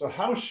 So,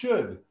 how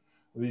should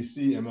these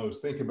CMOs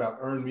think about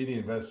earned media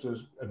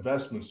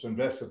investments to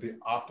invest at the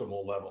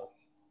optimal level?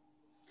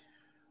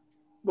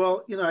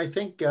 Well, I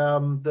think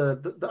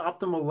the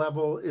optimal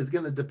level is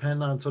going to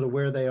depend on sort of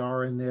where they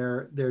are in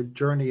their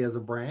journey as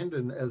a brand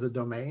and as a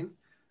domain,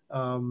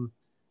 and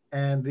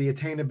the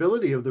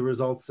attainability of the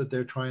results that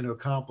they're trying to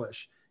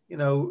accomplish.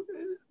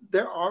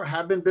 There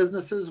have been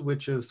businesses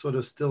which have sort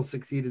of still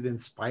succeeded in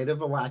spite of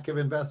a lack of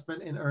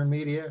investment in earned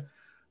media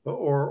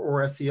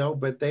or SEO,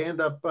 but they end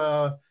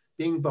up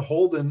being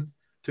beholden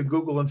to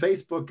Google and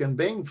Facebook and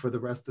Bing for the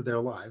rest of their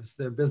lives,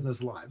 their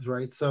business lives,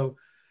 right? So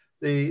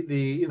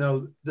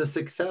the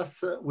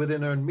success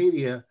within earned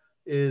media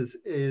is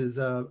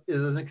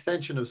an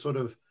extension of sort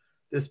of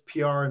this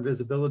PR and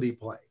visibility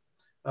play.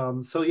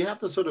 So you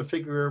have to sort of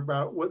figure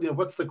out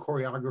what's the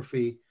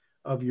choreography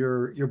of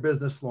your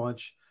business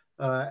launch,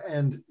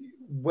 and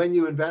when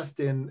you invest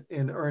in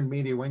earned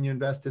media, when you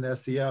invest in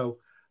SEO,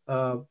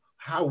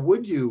 how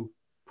would you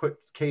put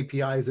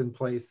KPIs in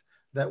place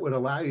that would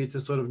allow you to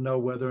sort of know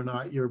whether or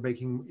not you're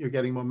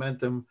getting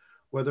momentum,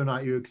 whether or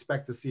not you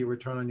expect to see a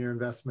return on your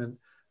investment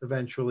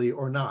eventually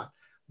or not.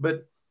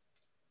 But,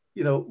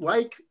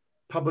 like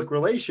public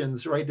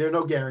relations, right, there are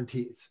no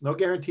guarantees in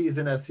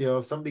SEO.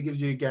 If somebody gives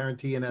you a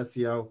guarantee in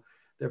SEO,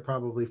 they're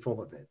probably full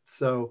of it.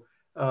 So,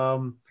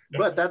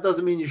 but that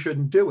doesn't mean you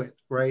shouldn't do it,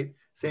 right?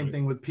 Same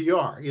thing with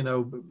PR.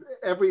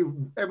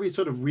 Every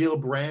sort of real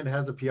brand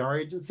has a PR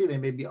agency. They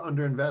may be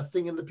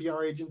underinvesting in the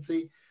PR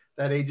agency.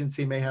 That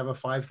agency may have a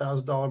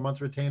 $5,000 a month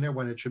retainer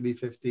when it should be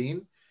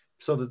 15,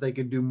 so that they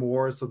could do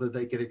more, so that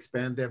they could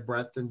expand their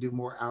breadth and do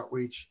more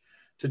outreach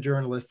to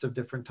journalists of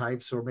different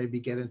types, or maybe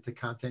get into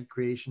content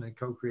creation and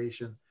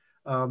co-creation.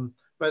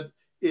 But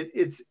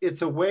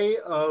it's a way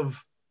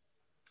of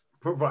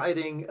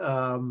providing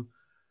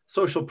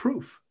social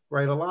proof,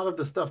 right? A lot of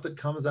the stuff that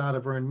comes out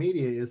of earned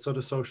media is sort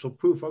of social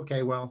proof.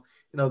 Okay, well,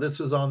 this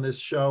was on this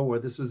show, or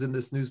this was in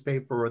this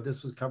newspaper, or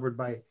this was covered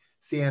by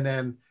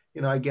CNN.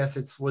 I guess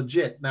it's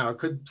legit. Now, it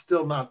could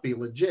still not be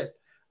legit.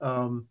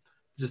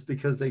 Just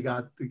because they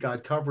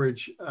got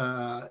coverage,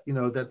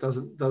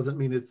 that doesn't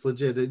mean it's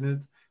legit.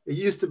 And it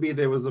used to be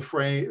there was a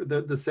phrase,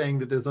 the saying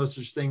that there's no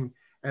such thing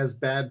as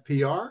bad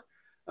PR.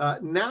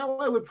 Now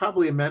I would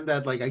probably amend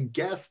that, like, I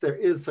guess there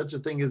is such a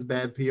thing as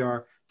bad PR.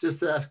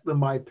 Just ask the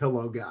My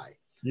Pillow guy.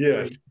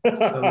 Yes.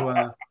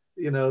 So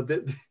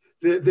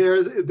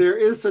there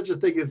is such a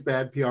thing as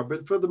bad PR,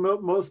 but for the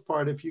most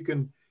part, if you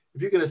can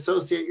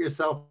associate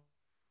yourself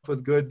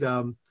with good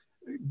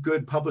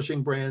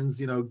publishing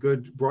brands,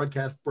 good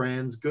broadcast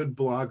brands, good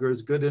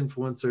bloggers, good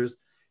influencers,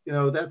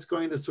 that's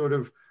going to sort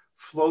of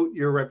float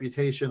your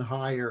reputation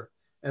higher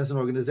as an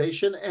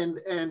organization,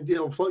 and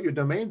it'll float your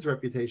domain's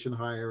reputation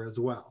higher as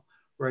well,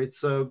 right?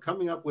 So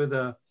coming up with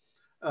a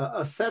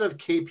set of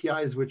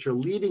KPIs which are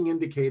leading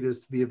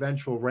indicators to the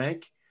eventual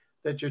rank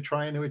that you're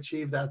trying to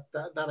achieve, that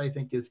I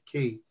think is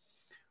key.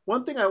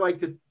 One thing I like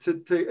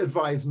to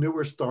advise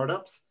newer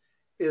startups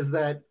is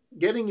that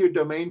getting your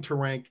domain to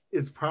rank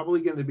is probably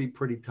going to be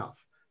pretty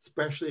tough,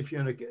 especially if you're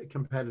in a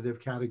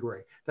competitive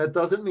category. That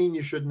doesn't mean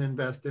you shouldn't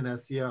invest in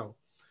SEO,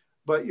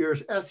 but your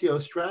SEO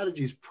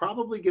strategy is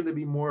probably going to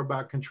be more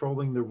about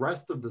controlling the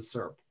rest of the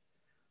SERP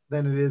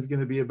than it is going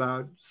to be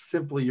about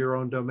simply your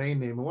own domain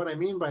name. And what I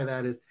mean by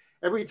that is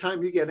every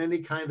time you get any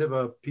kind of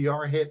a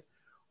PR hit,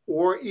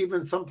 or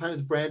even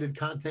sometimes branded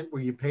content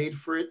where you paid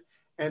for it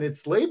and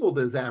it's labeled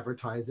as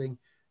advertising,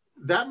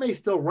 that may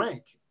still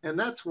rank. And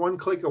that's one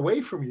click away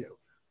from you,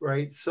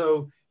 right?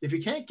 So if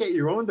you can't get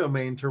your own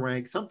domain to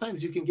rank,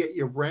 sometimes you can get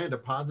your brand a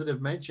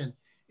positive mention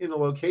in a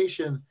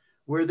location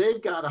where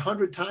they've got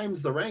 100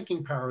 times the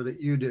ranking power that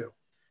you do.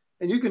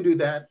 And you can do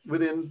that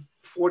within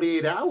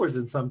 48 hours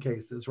in some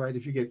cases, right?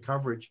 If you get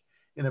coverage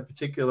in a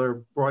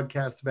particular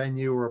broadcast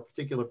venue or a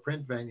particular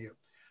print venue.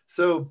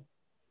 So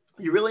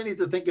you really need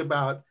to think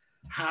about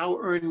how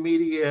earned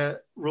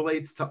media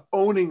relates to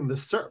owning the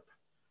SERP,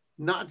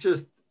 not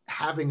just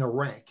having a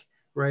rank,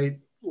 right?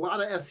 A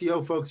lot of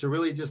SEO folks are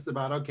really just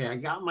about, okay, I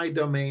got my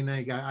domain,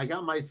 I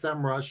got my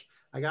SEMrush,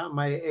 I got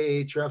my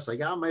Ahrefs, I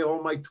got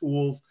all my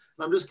tools,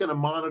 and I'm just going to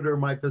monitor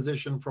my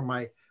position from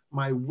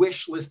my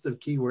wish list of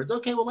keywords.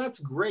 Okay, well, that's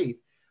great.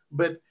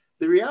 But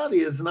the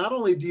reality is, not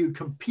only do you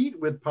compete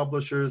with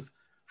publishers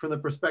from the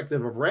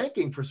perspective of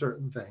ranking for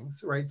certain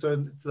things, right?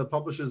 So the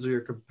publishers are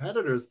your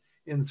competitors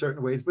in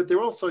certain ways, but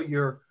they're also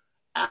your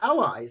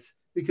allies,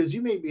 because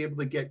you may be able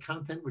to get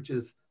content which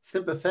is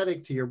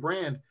sympathetic to your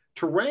brand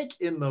to rank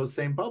in those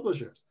same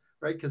publishers,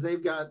 right? Because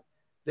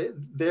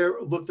they're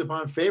looked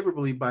upon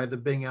favorably by the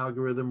Bing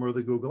algorithm or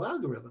the Google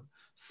algorithm.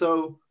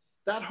 So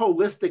that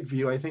holistic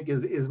view, I think,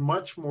 is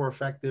much more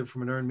effective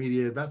from an earned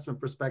media investment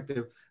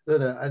perspective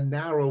than a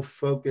narrow,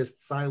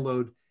 focused,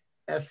 siloed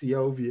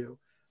SEO view.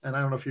 And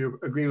I don't know if you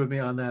agree with me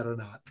on that or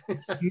not.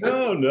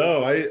 No,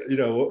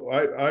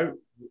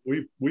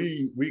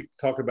 we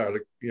talk about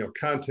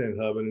content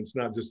hub, and it's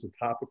not just a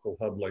topical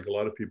hub like a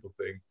lot of people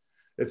think.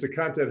 It's a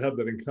content hub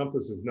that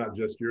encompasses not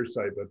just your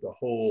site, but the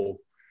whole,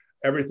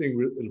 everything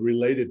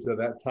related to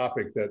that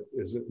topic that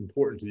is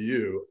important to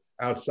you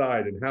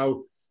outside, and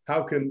how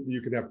can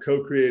you can have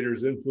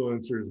co-creators,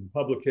 influencers, and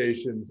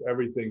publications,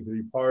 everything to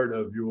be part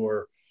of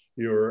your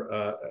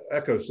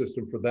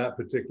ecosystem for that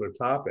particular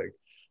topic.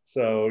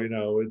 So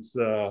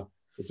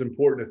it's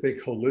important to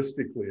think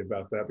holistically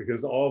about that,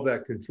 because all of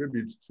that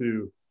contributes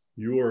to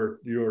your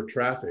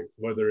traffic,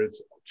 whether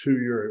it's to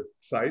your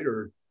site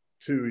or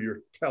to your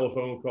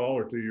telephone call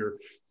or to your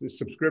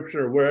subscription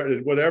or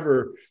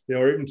whatever,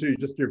 or even to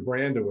just your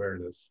brand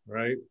awareness,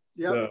 right?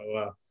 Yep.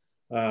 So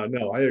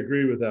no, I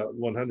agree with that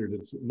 100.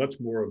 It's much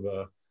more of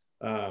a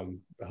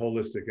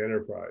holistic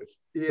enterprise.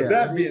 Yeah. But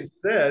that being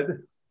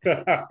said,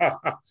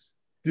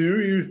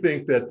 do you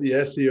think that the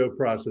SEO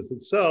process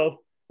itself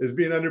is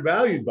being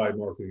undervalued by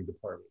marketing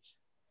departments?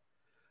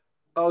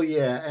 Oh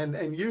yeah,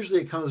 and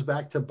usually it comes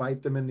back to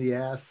bite them in the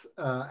ass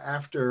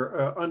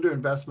after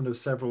underinvestment of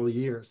several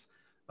years.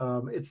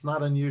 It's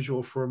not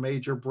unusual for a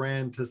major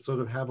brand to sort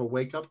of have a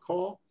wake-up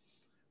call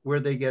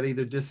where they get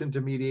either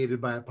disintermediated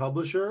by a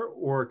publisher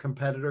or a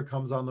competitor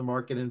comes on the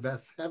market,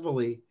 invests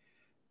heavily,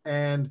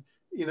 and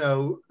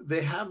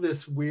they have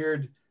this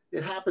weird.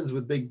 It happens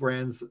with big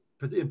brands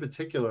in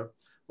particular.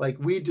 Like,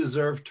 we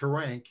deserve to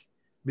rank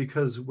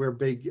because we're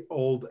big,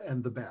 old,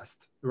 and the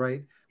best,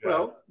 right? Yeah.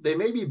 Well, they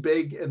may be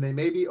big and they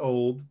may be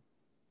old.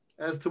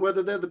 As to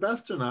whether they're the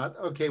best or not,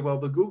 okay, well,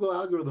 the Google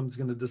algorithm is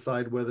going to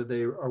decide whether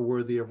they are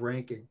worthy of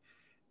ranking.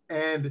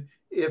 And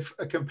if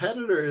a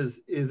competitor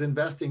is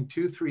investing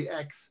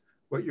 2-3x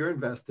what you're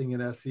investing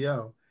in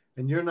SEO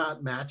and you're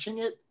not matching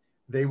it,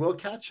 they will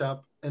catch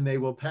up and they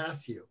will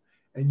pass you.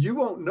 And you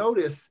won't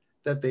notice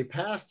that they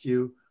passed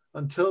you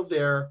until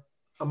they're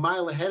a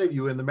mile ahead of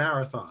you in the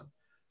marathon.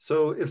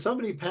 So if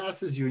somebody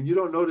passes you and you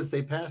don't notice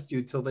they passed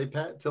you till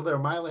they're a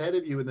mile ahead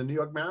of you in the New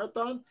York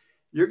Marathon,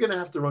 you're going to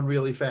have to run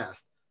really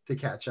fast to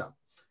catch up.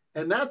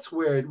 And that's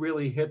where it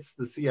really hits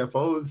the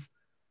CFO's,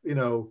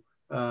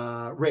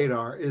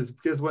 radar, is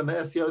because when the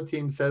SEO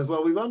team says,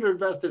 well, we've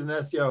underinvested in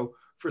SEO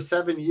for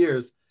 7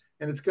 years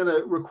and it's going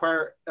to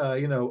require,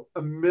 $1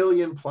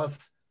 million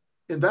plus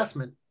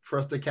investment for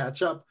us to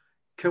catch up.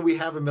 Can we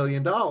have $1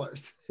 million?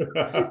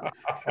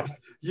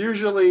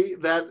 Usually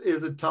that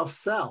is a tough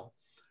sell,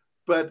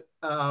 but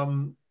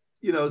so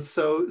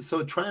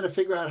trying to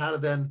figure out how to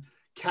then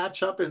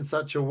catch up in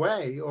such a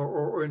way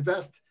or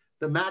invest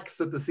the max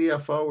that the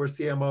CFO or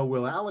CMO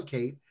will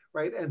allocate,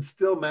 right, and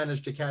still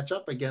manage to catch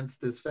up against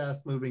this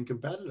fast-moving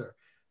competitor.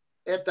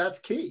 That's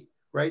key,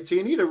 right? So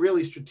you need a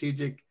really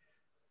strategic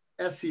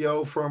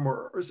SEO firm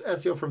or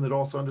SEO firm that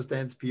also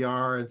understands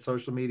PR and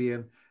social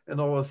media and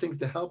all those things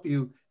to help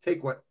you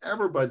take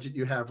whatever budget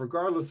you have,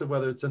 regardless of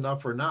whether it's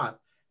enough or not,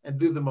 and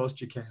do the most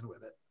you can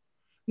with it.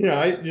 Yeah,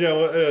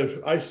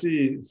 I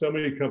see so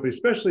many companies,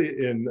 especially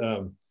in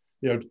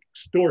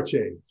store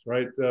chains,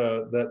 right,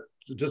 that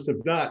just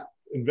have not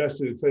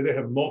invested. Say they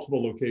have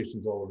multiple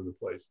locations all over the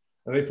place,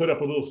 and they put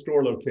up a little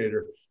store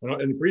locator,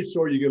 and for each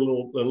store you get a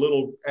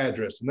little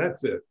address, and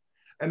that's it.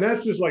 And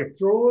that's just like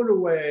throwing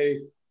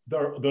away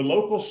the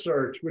local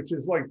search, which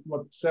is like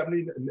what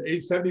 70%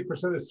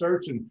 of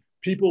search, and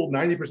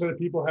 90% of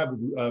people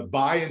have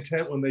buy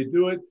intent when they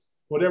do it,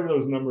 whatever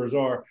those numbers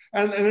are,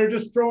 and they're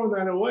just throwing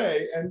that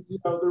away. And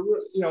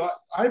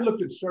I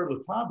looked at Sur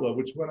La Table,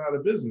 which went out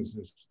of business,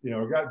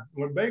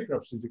 went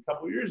bankruptcy a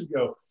couple of years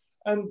ago,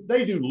 and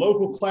they do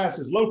local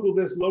classes, local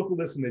this,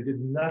 and they did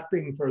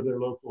nothing for their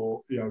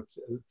local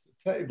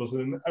tables.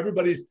 And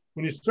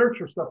when you search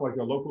for stuff like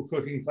a local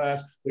cooking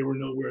class, they were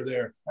nowhere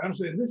there. And I'm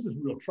saying this is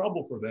real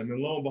trouble for them.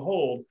 And lo and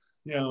behold,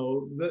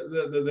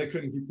 they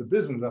couldn't keep the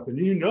business up.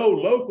 And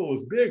local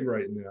is big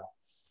right now.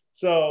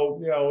 So,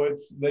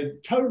 they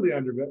totally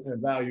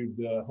undervalued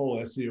the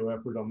whole SEO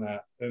effort on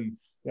that. And,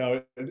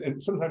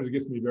 and sometimes it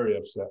gets me very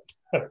upset.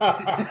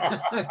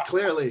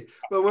 Clearly.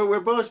 But we're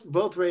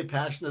both very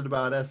passionate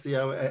about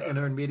SEO and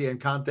earned media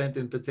and content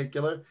in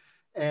particular.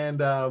 And,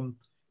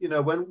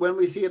 when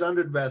we see it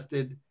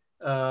underinvested,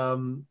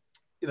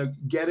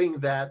 getting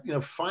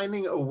that,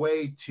 finding a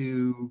way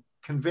to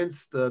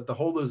convince the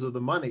holders of the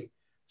money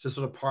to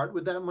sort of part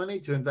with that money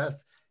to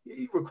invest,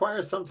 it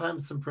requires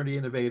sometimes some pretty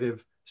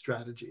innovative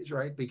strategies,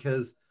 right?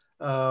 Because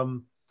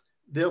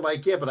they're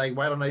like, yeah, but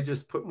why don't I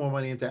just put more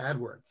money into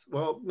AdWords?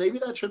 Well, maybe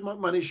that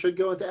money should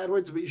go into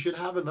AdWords, but you should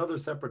have another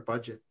separate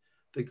budget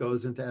that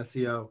goes into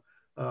SEO.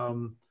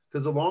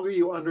 Because the longer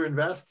you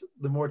underinvest,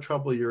 the more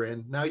trouble you're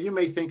in. Now, you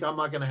may think I'm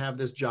not going to have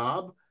this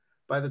job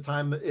by the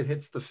time it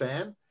hits the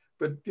fan,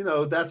 but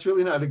that's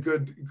really not a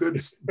good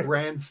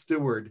brand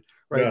steward,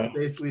 right? Yeah. To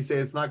basically say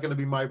it's not going to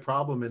be my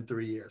problem in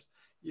 3 years.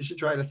 You should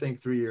try to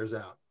think 3 years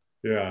out.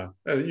 Yeah,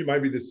 and you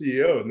might be the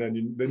CEO, and then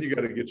you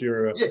got to get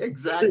your yeah,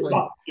 exactly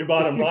your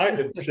bottom line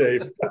in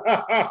shape.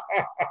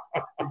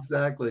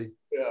 Exactly.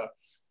 Yeah.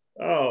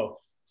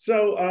 Oh,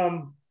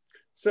 so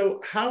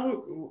So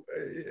how,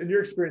 in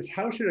your experience,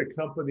 how should a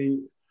company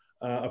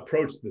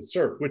approach the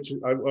SERP, which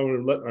I want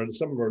to let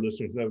some of our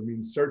listeners know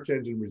means search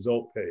engine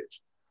result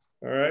page?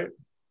 All right.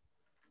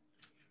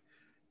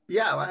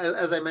 Yeah,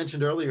 as I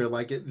mentioned earlier,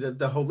 like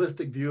the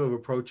holistic view of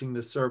approaching the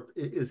SERP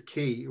is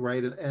key,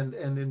 right? And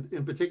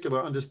in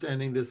particular,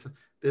 understanding this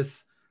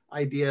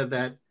idea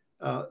that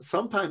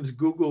sometimes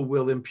Google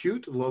will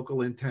impute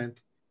local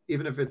intent,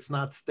 even if it's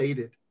not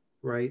stated,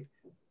 right?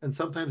 And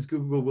sometimes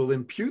Google will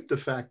impute the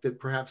fact that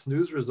perhaps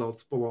news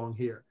results belong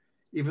here,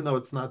 even though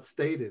it's not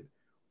stated,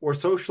 or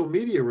social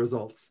media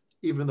results,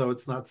 even though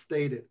it's not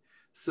stated.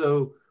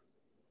 So,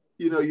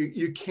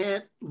 you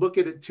can't look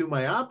at it too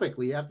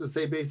myopically. You have to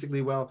say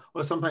basically, well,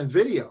 or sometimes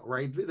video,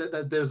 right?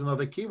 There's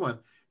another key one.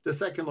 The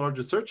second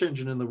largest search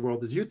engine in the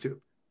world is YouTube,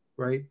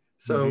 right?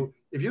 So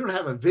if you don't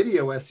have a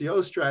video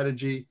SEO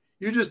strategy,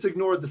 you just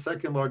ignored the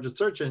second largest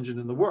search engine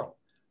in the world.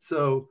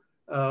 So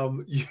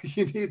you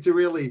need to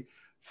really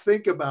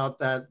think about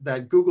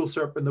that Google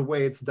SERP and the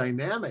way it's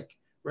dynamic,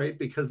 right?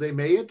 Because they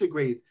may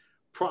integrate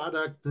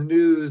product,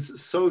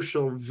 news,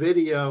 social,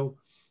 video,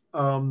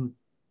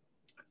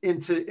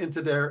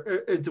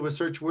 into a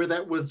search where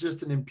that was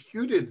just an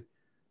imputed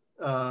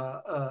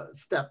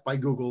step by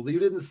Google. You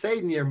didn't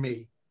say near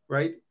me,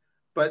 right?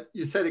 But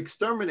you said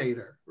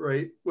exterminator,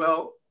 right?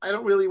 Well, I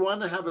don't really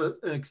want to have an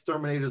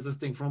exterminator's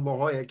listing from La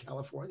Jolla,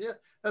 California.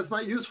 That's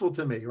not useful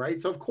to me,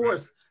 right? So of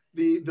course,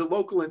 the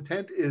local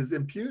intent is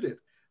imputed.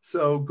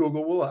 So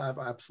Google will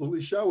absolutely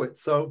show it.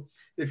 So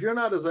if you're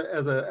not as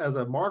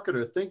a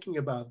marketer thinking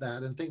about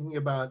that and thinking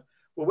about,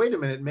 well, wait a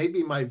minute,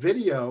 maybe my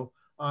video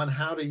on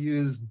how to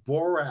use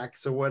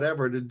borax or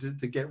whatever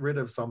to get rid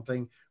of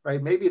something,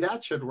 right? Maybe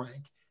that should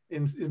rank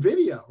in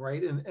video,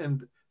 right?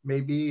 And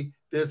maybe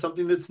there's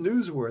something that's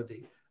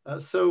newsworthy.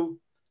 So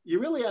you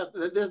really have,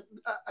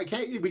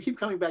 we keep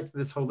coming back to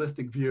this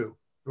holistic view,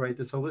 right?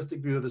 This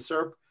holistic view of the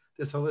SERP,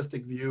 this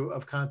holistic view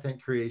of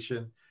content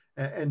creation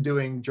and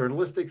doing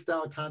journalistic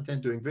style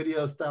content, doing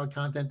video style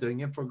content, doing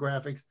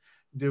infographics,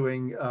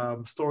 doing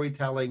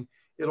storytelling.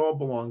 It all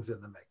belongs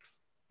in the mix.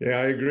 Yeah,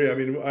 I agree. I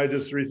mean, I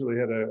just recently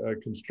had a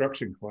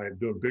construction client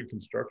doing big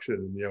construction,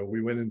 and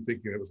we went in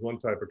thinking it was one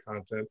type of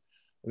content,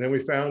 and then we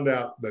found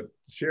out that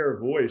share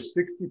of voice,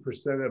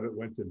 60% of it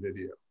went to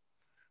video.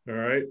 All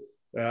right,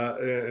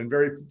 and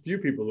very few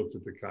people looked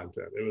at the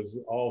content. It was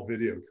all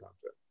video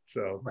content.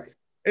 So right.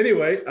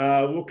 Anyway,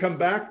 we'll come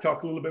back,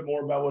 talk a little bit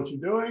more about what you're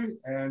doing,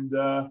 and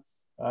then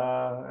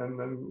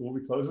we'll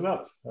be closing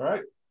up. All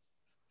right.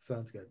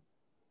 Sounds good.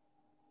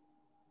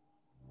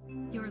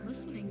 You're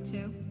listening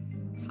to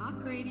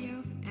Talk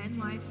Radio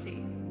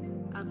NYC.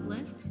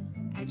 Uplift,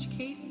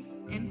 educate,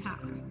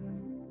 empower.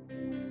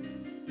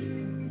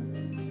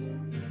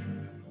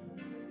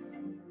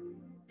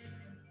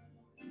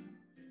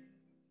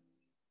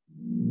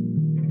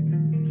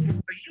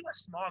 Are you a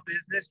small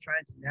business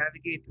trying to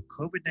navigate the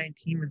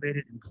COVID-19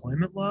 related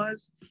employment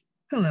laws?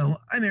 Hello,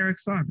 I'm Eric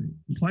Sauber,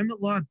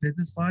 employment law,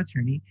 business law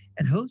attorney,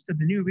 and host of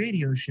the new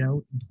radio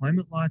show,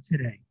 Employment Law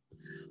Today.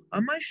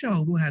 On my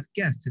show, we'll have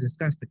guests to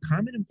discuss the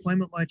common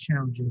employment law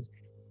challenges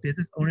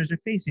business owners are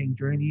facing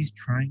during these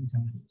trying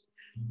times.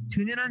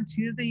 Tune in on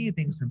Tuesday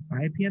evenings from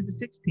 5 p.m. to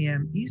 6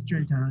 p.m.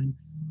 Eastern Time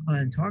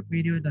on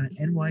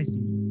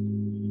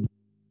talkradio.nyc.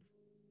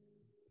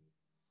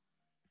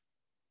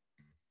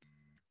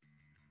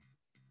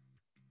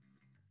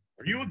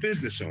 Are you a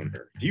business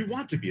owner? Do you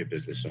want to be a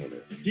business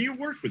owner? Do you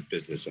work with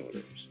business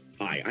owners?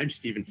 Hi, I'm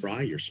Stephen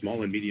Fry, your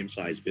small and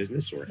medium-sized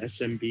business or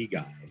SMB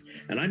guy,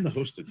 and I'm the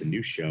host of the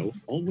new show,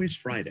 Always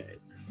Friday.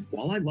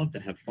 While I love to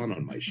have fun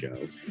on my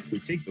show, we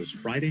take those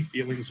Friday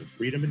feelings of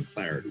freedom and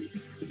clarity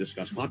to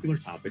discuss popular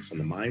topics on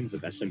the minds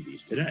of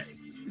SMBs today.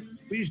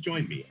 Please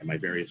join me and my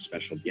various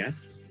special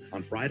guests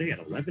on Friday at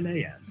 11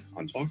 a.m.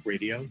 on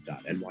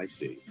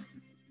talkradio.nyc.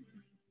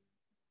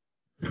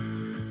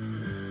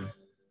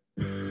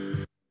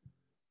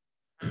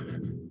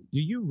 Do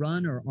you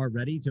run or are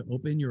ready to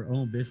open your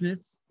own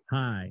business?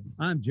 Hi,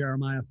 I'm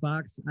Jeremiah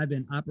Fox. I've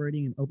been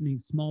operating and opening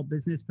small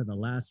business for the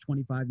last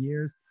 25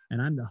 years,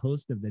 and I'm the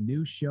host of the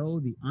new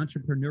show, The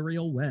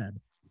Entrepreneurial Web.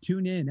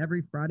 Tune in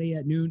every Friday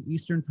at noon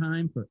Eastern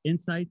Time for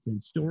insights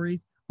and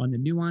stories on the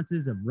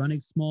nuances of running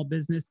small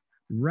business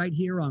right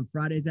here on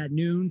Fridays at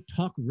noon,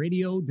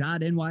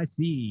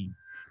 talkradio.nyc.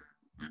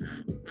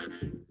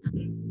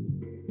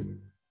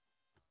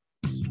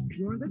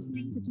 You're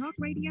listening to Talk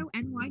Radio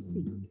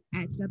NYC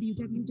at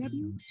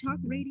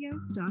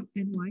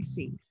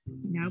www.talkradio.nyc.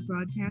 Now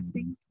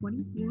broadcasting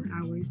 24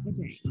 hours a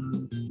day.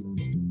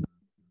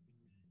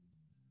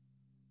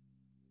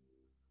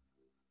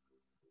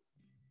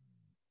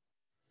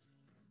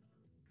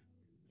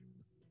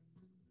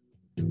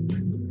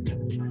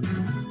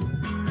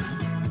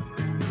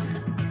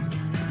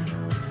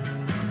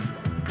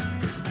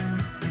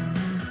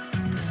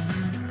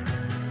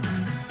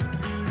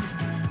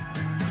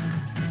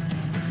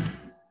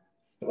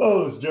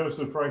 Hello, this is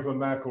Joseph Franklin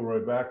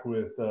McElroy back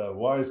with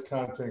Wise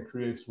Content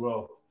Creates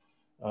Wealth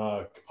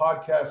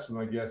podcast with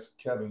my guest,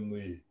 Kevin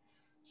Lee.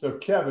 So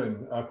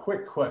Kevin, a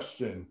quick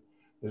question.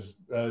 Is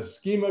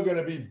schema going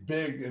to be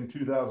big in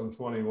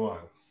 2021?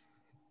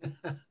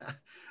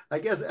 I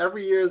guess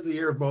every year is the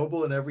year of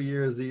mobile and every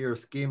year is the year of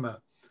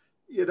schema.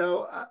 You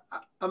know,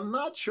 I'm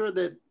not sure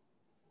that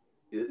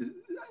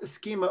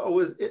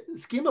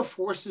schema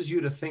forces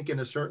you to think in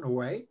a certain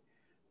way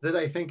that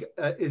I think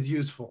is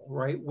useful,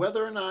 right?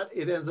 Whether or not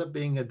it ends up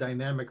being a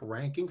dynamic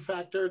ranking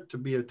factor to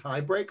be a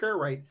tiebreaker,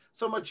 right?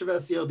 So much of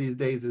SEO these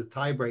days is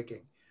tie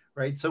breaking,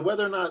 right? So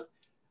whether or not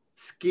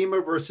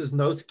schema versus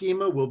no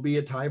schema will be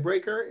a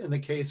tiebreaker in the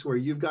case where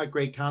you've got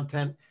great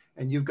content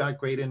and you've got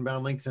great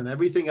inbound links and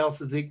everything else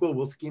is equal,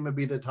 will schema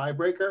be the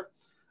tiebreaker?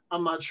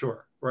 I'm not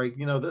sure, right?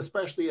 You know,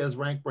 especially as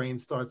RankBrain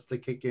starts to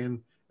kick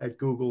in at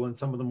Google and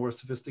some of the more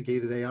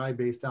sophisticated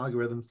AI-based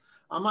algorithms,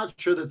 I'm not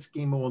sure that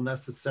schema will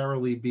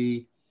necessarily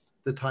be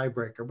the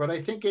tiebreaker, but I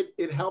think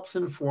it helps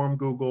inform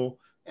Google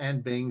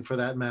and Bing for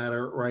that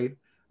matter, right?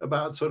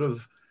 About sort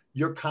of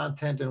your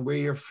content and where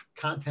your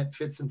content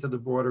fits into the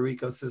broader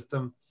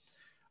ecosystem.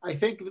 I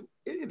think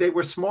they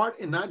were smart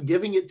in not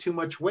giving it too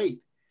much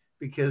weight,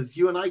 because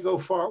you and I go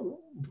far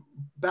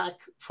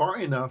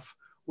enough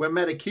where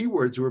meta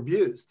keywords were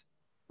abused,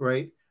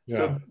 right? Yeah.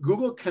 So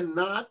Google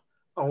cannot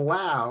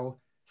allow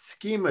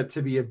schema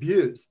to be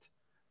abused,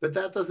 but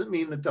that doesn't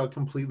mean that they'll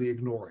completely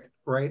ignore it,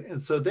 right?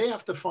 And so they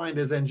have to find,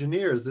 as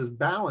engineers, this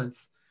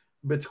balance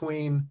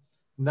between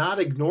not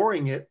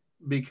ignoring it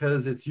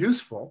because it's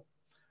useful,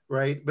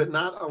 right? But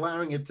not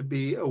allowing it to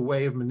be a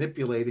way of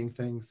manipulating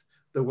things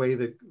the way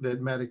that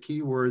meta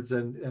keywords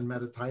and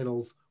meta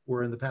titles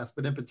were in the past,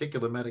 but in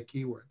particular meta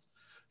keywords.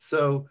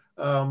 So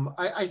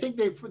I think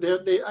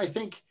I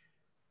think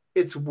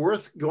it's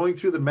worth going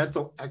through the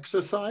mental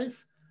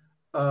exercise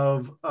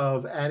of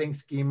adding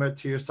schema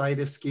to your site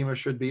if schema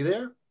should be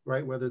there,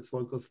 right? Whether it's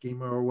local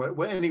schema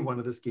or any one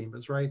of the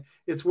schemas, right?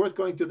 It's worth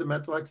going through the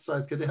mental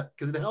exercise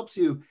because it helps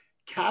you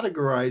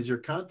categorize your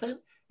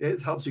content.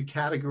 It helps you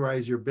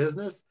categorize your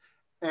business,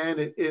 and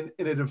it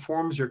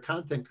informs your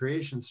content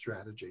creation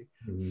strategy.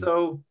 Mm-hmm.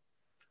 So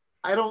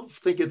I don't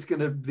think it's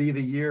going to be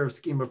the year of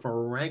schema from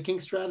a ranking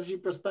strategy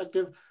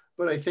perspective,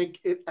 but I think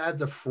it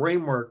adds a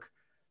framework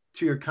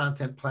to your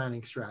content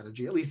planning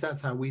strategy. At least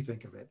that's how we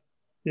think of it.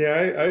 Yeah,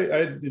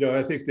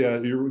 I think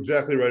that you're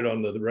exactly right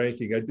on the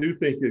ranking. I do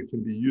think it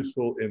can be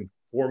useful in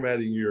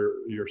formatting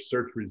your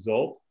search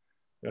result,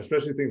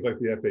 especially things like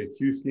the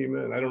FAQ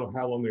schema. And I don't know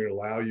how long they're going to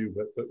allow you,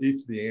 but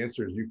each of the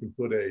answers you can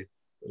put a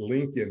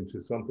link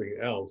into something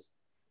else.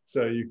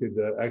 So you could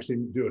actually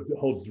do a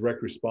whole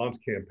direct response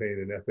campaign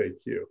in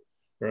FAQ,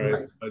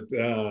 right? But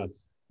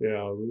you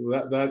know,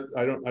 that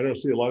I don't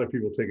see a lot of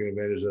people taking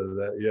advantage of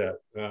that yet.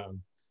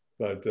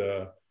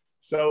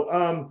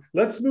 So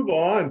let's move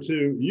on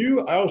to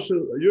you.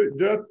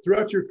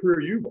 Throughout your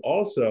career, you've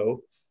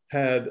also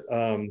had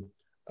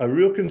a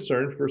real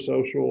concern for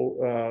social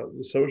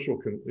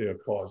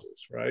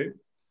causes, right?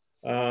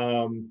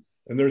 And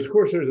there's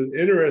an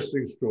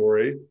interesting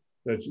story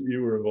that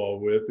you were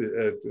involved with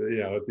at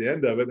the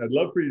end of it. And I'd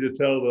love for you to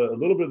tell a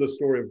little bit of the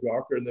story of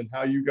Gawker and then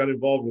how you got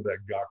involved with that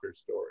Gawker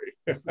story.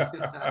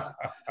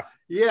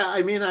 Yeah,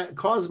 I mean,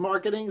 cause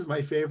marketing is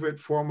my favorite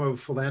form of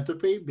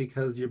philanthropy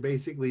because you're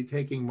basically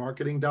taking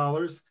marketing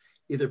dollars,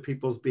 either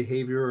people's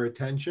behavior or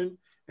attention,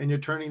 and you're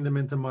turning that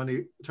into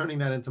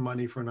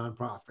money for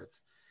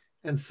nonprofits.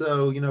 And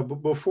so, you know,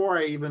 before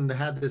I even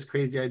had this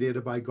crazy idea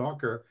to buy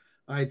Gawker,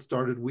 I had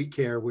started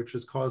WeCare, which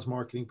was cause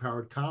marketing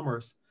powered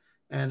commerce.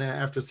 And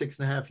after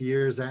 6.5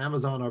 years,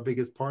 Amazon, our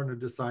biggest partner,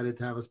 decided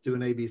to have us do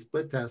an A/B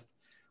split test.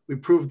 We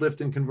proved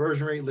lift in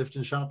conversion rate, lift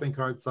in shopping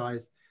cart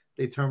size.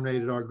 They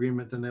terminated our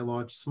agreement and they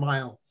launched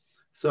Smile.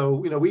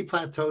 So, you know, we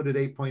plateaued at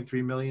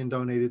 8.3 million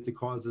donated to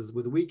causes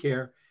with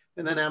WeCare.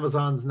 And then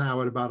Amazon's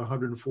now at about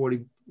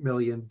 140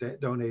 million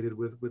donated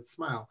with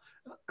Smile.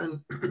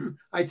 And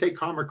I take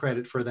karma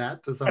credit for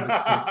that to some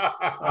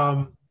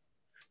extent.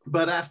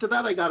 But after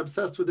that, I got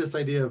obsessed with this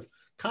idea of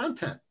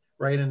content,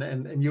 right?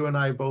 And you and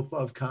I both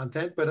love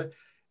content, but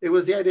it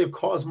was the idea of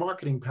cause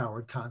marketing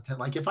powered content.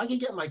 Like if I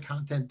could get my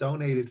content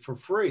donated for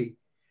free,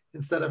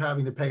 instead of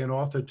having to pay an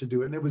author to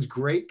do it, and it was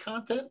great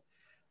content,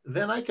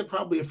 then I could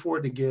probably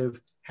afford to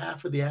give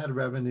half of the ad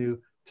revenue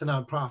to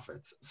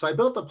nonprofits. So I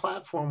built a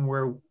platform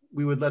where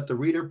we would let the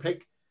reader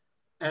pick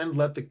and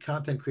let the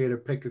content creator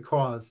pick a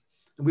cause.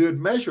 And we would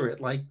measure it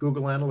like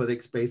Google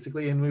Analytics,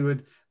 basically, and we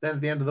would then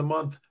at the end of the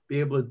month be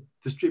able to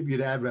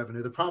distribute ad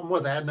revenue. The problem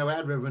was I had no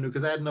ad revenue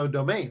because I had no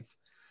domains.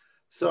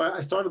 So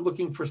I started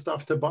looking for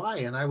stuff to buy,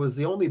 and I was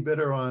the only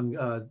bidder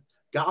on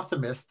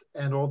Gothamist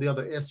and all the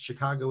other IST,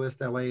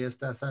 Chicagoist, LAist,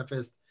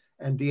 SFist,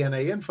 and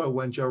DNA Info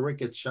when Joe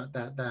Ricketts shut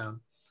that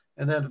down.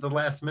 And then at the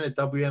last minute,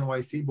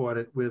 WNYC bought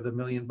it with $1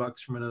 million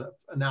from an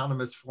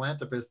anonymous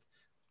philanthropist.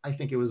 I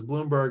think it was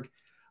Bloomberg.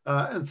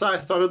 And so I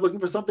started looking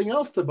for something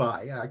else to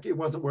buy. It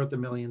wasn't worth $1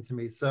 million to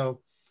me.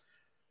 So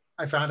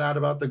I found out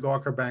about the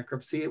Gawker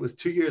bankruptcy. It was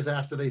 2 years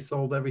after they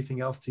sold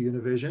everything else to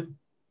Univision.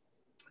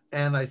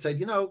 And I said,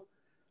 you know,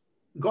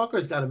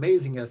 Gawker's got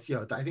amazing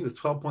SEO. I think it was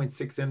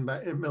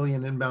 12.6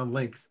 million inbound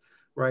links,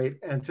 right?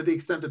 And to the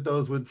extent that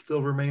those would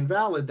still remain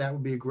valid, that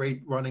would be a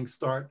great running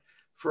start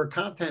for a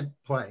content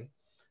play.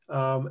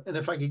 And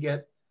if I could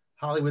get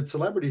Hollywood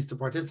celebrities to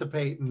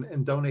participate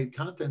and donate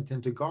content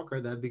into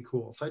Gawker, that'd be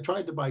cool. So I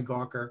tried to buy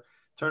Gawker,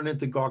 turn it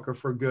into Gawker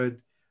for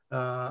Good.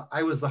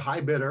 I was the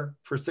high bidder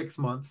for 6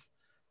 months.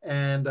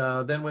 And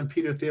then when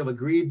Peter Thiel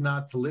agreed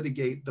not to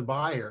litigate the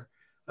buyer,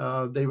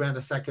 they ran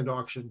a second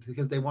auction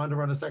because they wanted to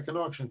run a second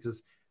auction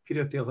because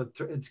Peter Thiel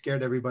had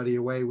scared everybody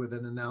away with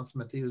an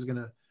announcement that he was going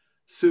to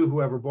sue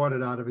whoever bought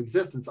it out of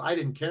existence. I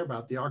didn't care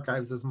about the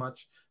archives as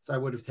much, so I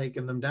would have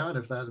taken them down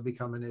if that had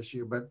become an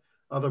issue. But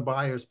other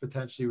buyers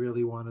potentially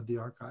really wanted the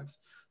archives.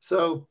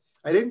 So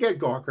I didn't get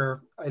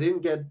Gawker. I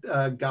didn't get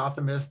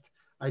Gothamist.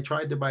 I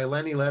tried to buy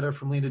Lenny Letter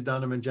from Lena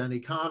Dunham and Jenny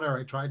Connor.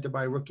 I tried to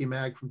buy Rookie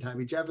Mag from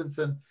Tammy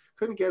Jefferson.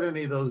 Couldn't get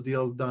any of those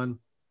deals done.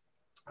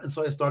 And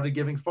so I started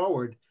Giving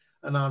Forward,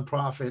 a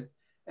nonprofit,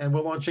 and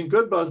we're launching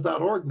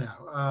goodbuzz.org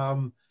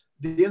now.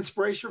 The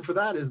inspiration for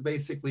that is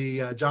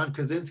basically John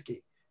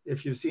Krasinski.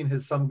 If you've seen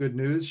his Some Good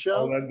News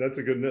show. Oh, that's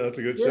a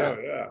good show,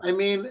 yeah. I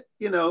mean,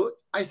 you know,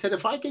 I said,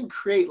 if I can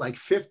create like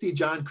 50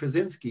 John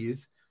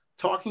Krasinskis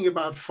talking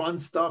about fun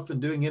stuff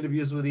and doing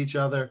interviews with each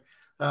other,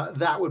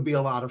 that would be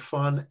a lot of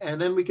fun.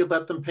 And then we could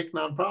let them pick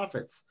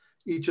nonprofits.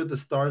 Each of the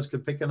stars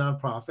could pick a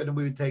nonprofit, and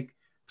we would take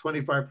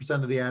 25%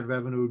 of the ad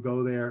revenue would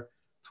go there.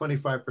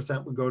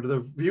 25% would go to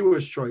the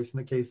viewer's choice in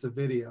the case of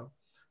video.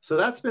 So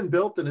that's been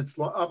built, and it's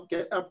up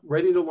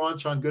ready to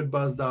launch on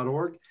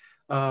goodbuzz.org.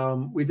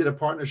 We did a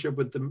partnership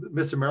with the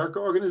Miss America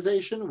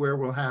organization where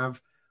we'll have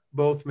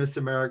both Miss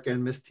America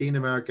and Miss Teen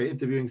America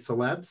interviewing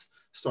celebs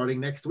starting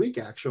next week,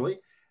 actually.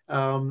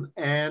 So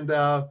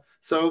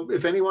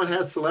if anyone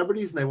has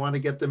celebrities and they want to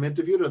get them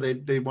interviewed, or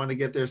they want to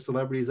get their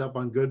celebrities up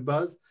on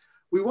GoodBuzz,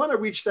 we want to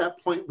reach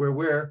that point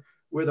where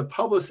the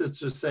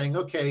publicists are saying,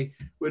 okay,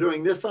 we're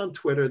doing this on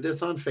Twitter,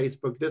 this on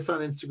Facebook, this on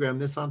Instagram,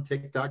 this on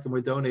TikTok, and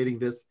we're donating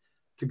this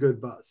to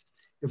GoodBuzz.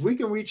 If we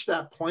can reach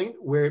that point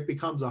where it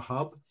becomes a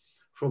hub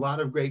for a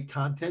lot of great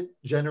content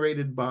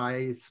generated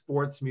by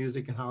sports,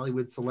 music, and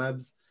Hollywood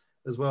celebs,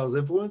 as well as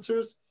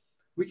influencers,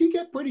 we could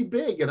get pretty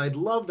big. And I'd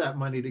love that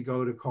money to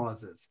go to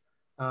causes.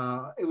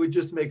 It would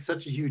just make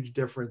such a huge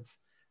difference.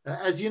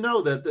 As you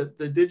know, that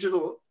the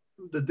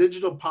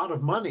digital pot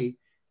of money,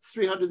 it's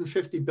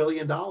 $350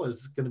 billion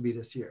is going to be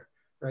this year,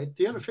 right?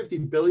 350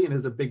 billion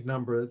is a big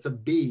number. It's a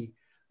B.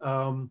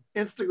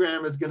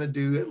 Instagram is going to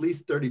do at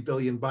least 30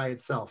 billion by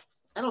itself.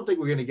 I don't think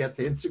we're going to get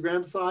to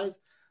Instagram size,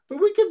 but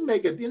we could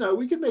make it,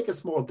 we could make a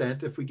small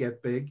dent if we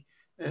get big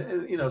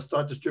and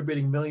start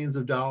distributing millions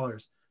of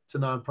dollars to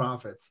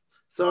nonprofits.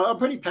 So I'm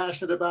pretty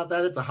passionate about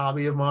that. It's a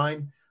hobby of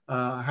mine.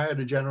 I hired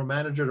a general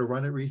manager to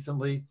run it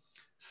recently.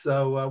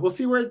 So we'll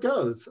see where it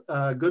goes.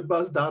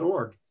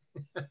 Goodbuzz.org.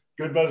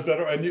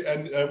 Goodbuzz.org.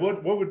 And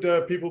what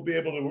would people be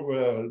able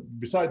to,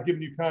 besides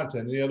giving you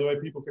content, any other way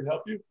people can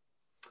help you?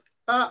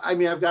 I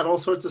mean, I've got all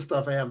sorts of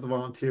stuff I have the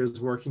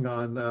volunteers working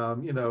on.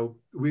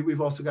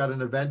 We've also got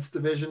an events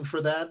division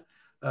for that,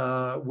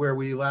 where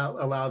we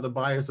allow the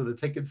buyers of the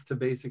tickets to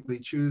basically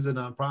choose a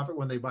nonprofit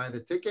when they buy the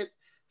ticket.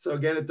 So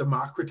again, it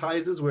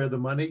democratizes where the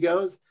money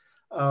goes.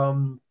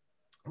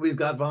 We've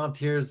got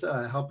volunteers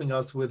helping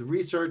us with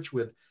research,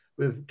 with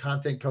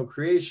content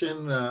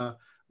co-creation,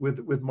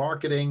 with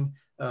marketing,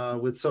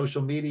 with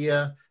social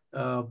media.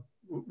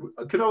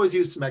 Could always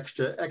use some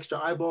extra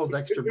eyeballs,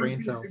 extra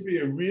brain cells. It would be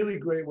a really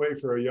great way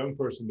for a young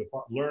person to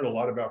learn a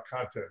lot about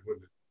content,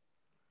 wouldn't it?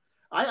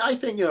 I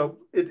think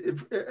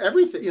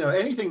everything,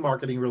 anything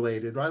marketing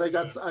related, right? I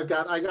got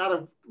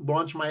to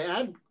launch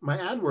my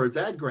AdWords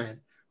ad grant,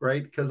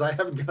 right? Because I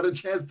haven't got a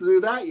chance to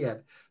do that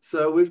yet.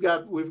 So we've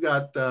got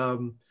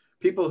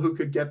people who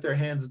could get their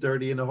hands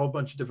dirty in a whole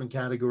bunch of different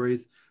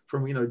categories,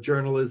 from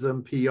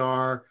journalism,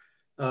 PR,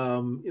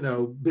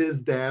 biz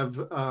dev.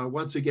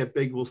 Once we get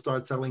big, we'll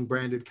start selling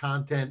branded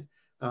content.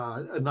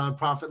 A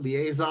nonprofit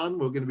liaison.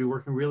 We're going to be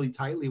working really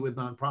tightly with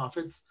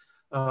nonprofits.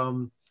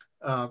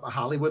 A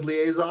Hollywood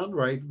liaison,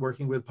 right?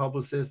 Working with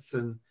publicists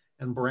and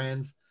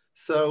brands.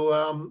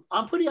 So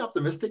I'm pretty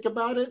optimistic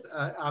about it.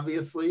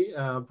 Obviously,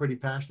 pretty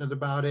passionate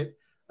about it.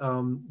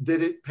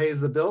 Did it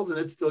pays the bills, and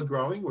it's still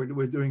growing.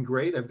 We're doing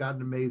great. I've got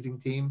an amazing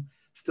team.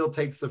 Still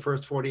takes the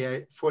first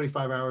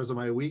 45 hours of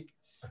my week.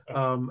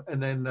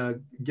 And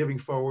then Giving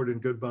Forward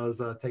and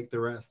GoodBuzz take the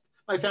rest.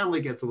 My family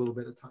gets a little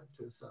bit of time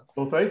too. So.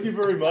 Well, thank you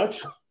very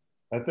much.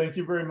 Thank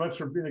you very much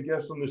for being a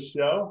guest on the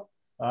show.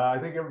 I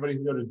think everybody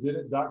can go to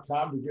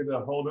didit.com to get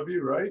a hold of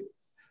you, right?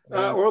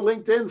 Or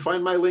LinkedIn.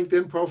 Find my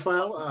LinkedIn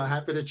profile.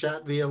 Happy to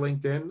chat via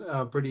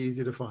LinkedIn. Pretty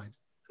easy to find.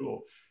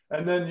 Cool.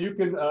 And then you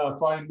can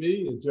find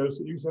me at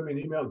Joseph. You can send me an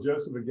email,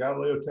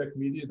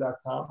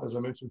 joseph@galileotechmedia.com. As I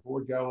mentioned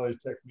before, Galileo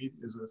Tech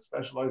Media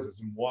specializes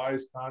in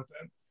wise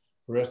content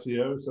for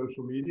SEO,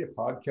 social media,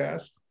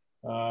 podcasts,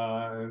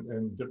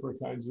 and different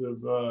kinds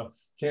of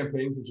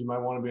campaigns that you might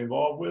want to be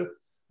involved with.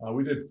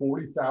 We did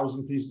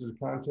 40,000 pieces of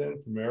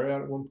content for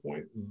Marriott at one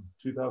point in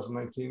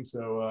 2019.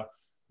 So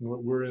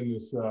we're in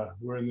this to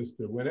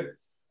win it.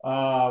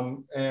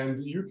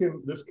 And you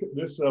can this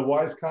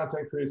Wise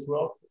Content Creates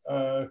Wealth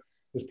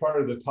is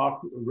part of the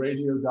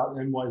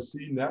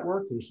talkradio.nyc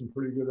network. There's some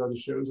pretty good other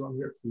shows on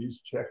here. Please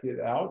check it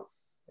out.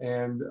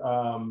 And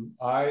I'm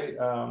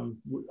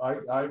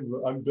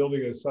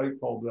building a site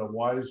called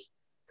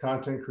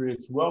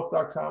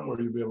wisecontentcreateswealth.com,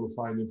 where you'll be able to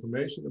find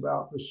information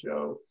about the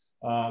show.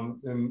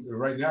 And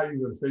right now you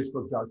can go to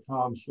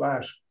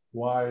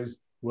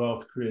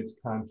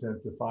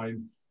facebook.com/wisewealthcreatescontent to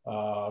find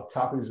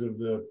copies of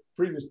the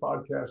previous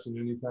podcasts and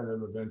any kind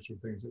of events or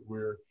things that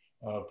we're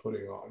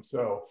putting on.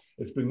 So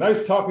it's been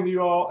nice talking to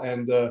you all,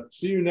 and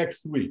see you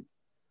next week.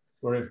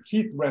 We're with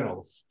Keith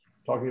Reynolds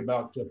talking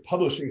about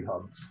publishing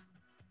hubs.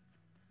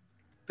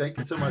 Thank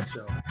you so much,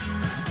 Joe.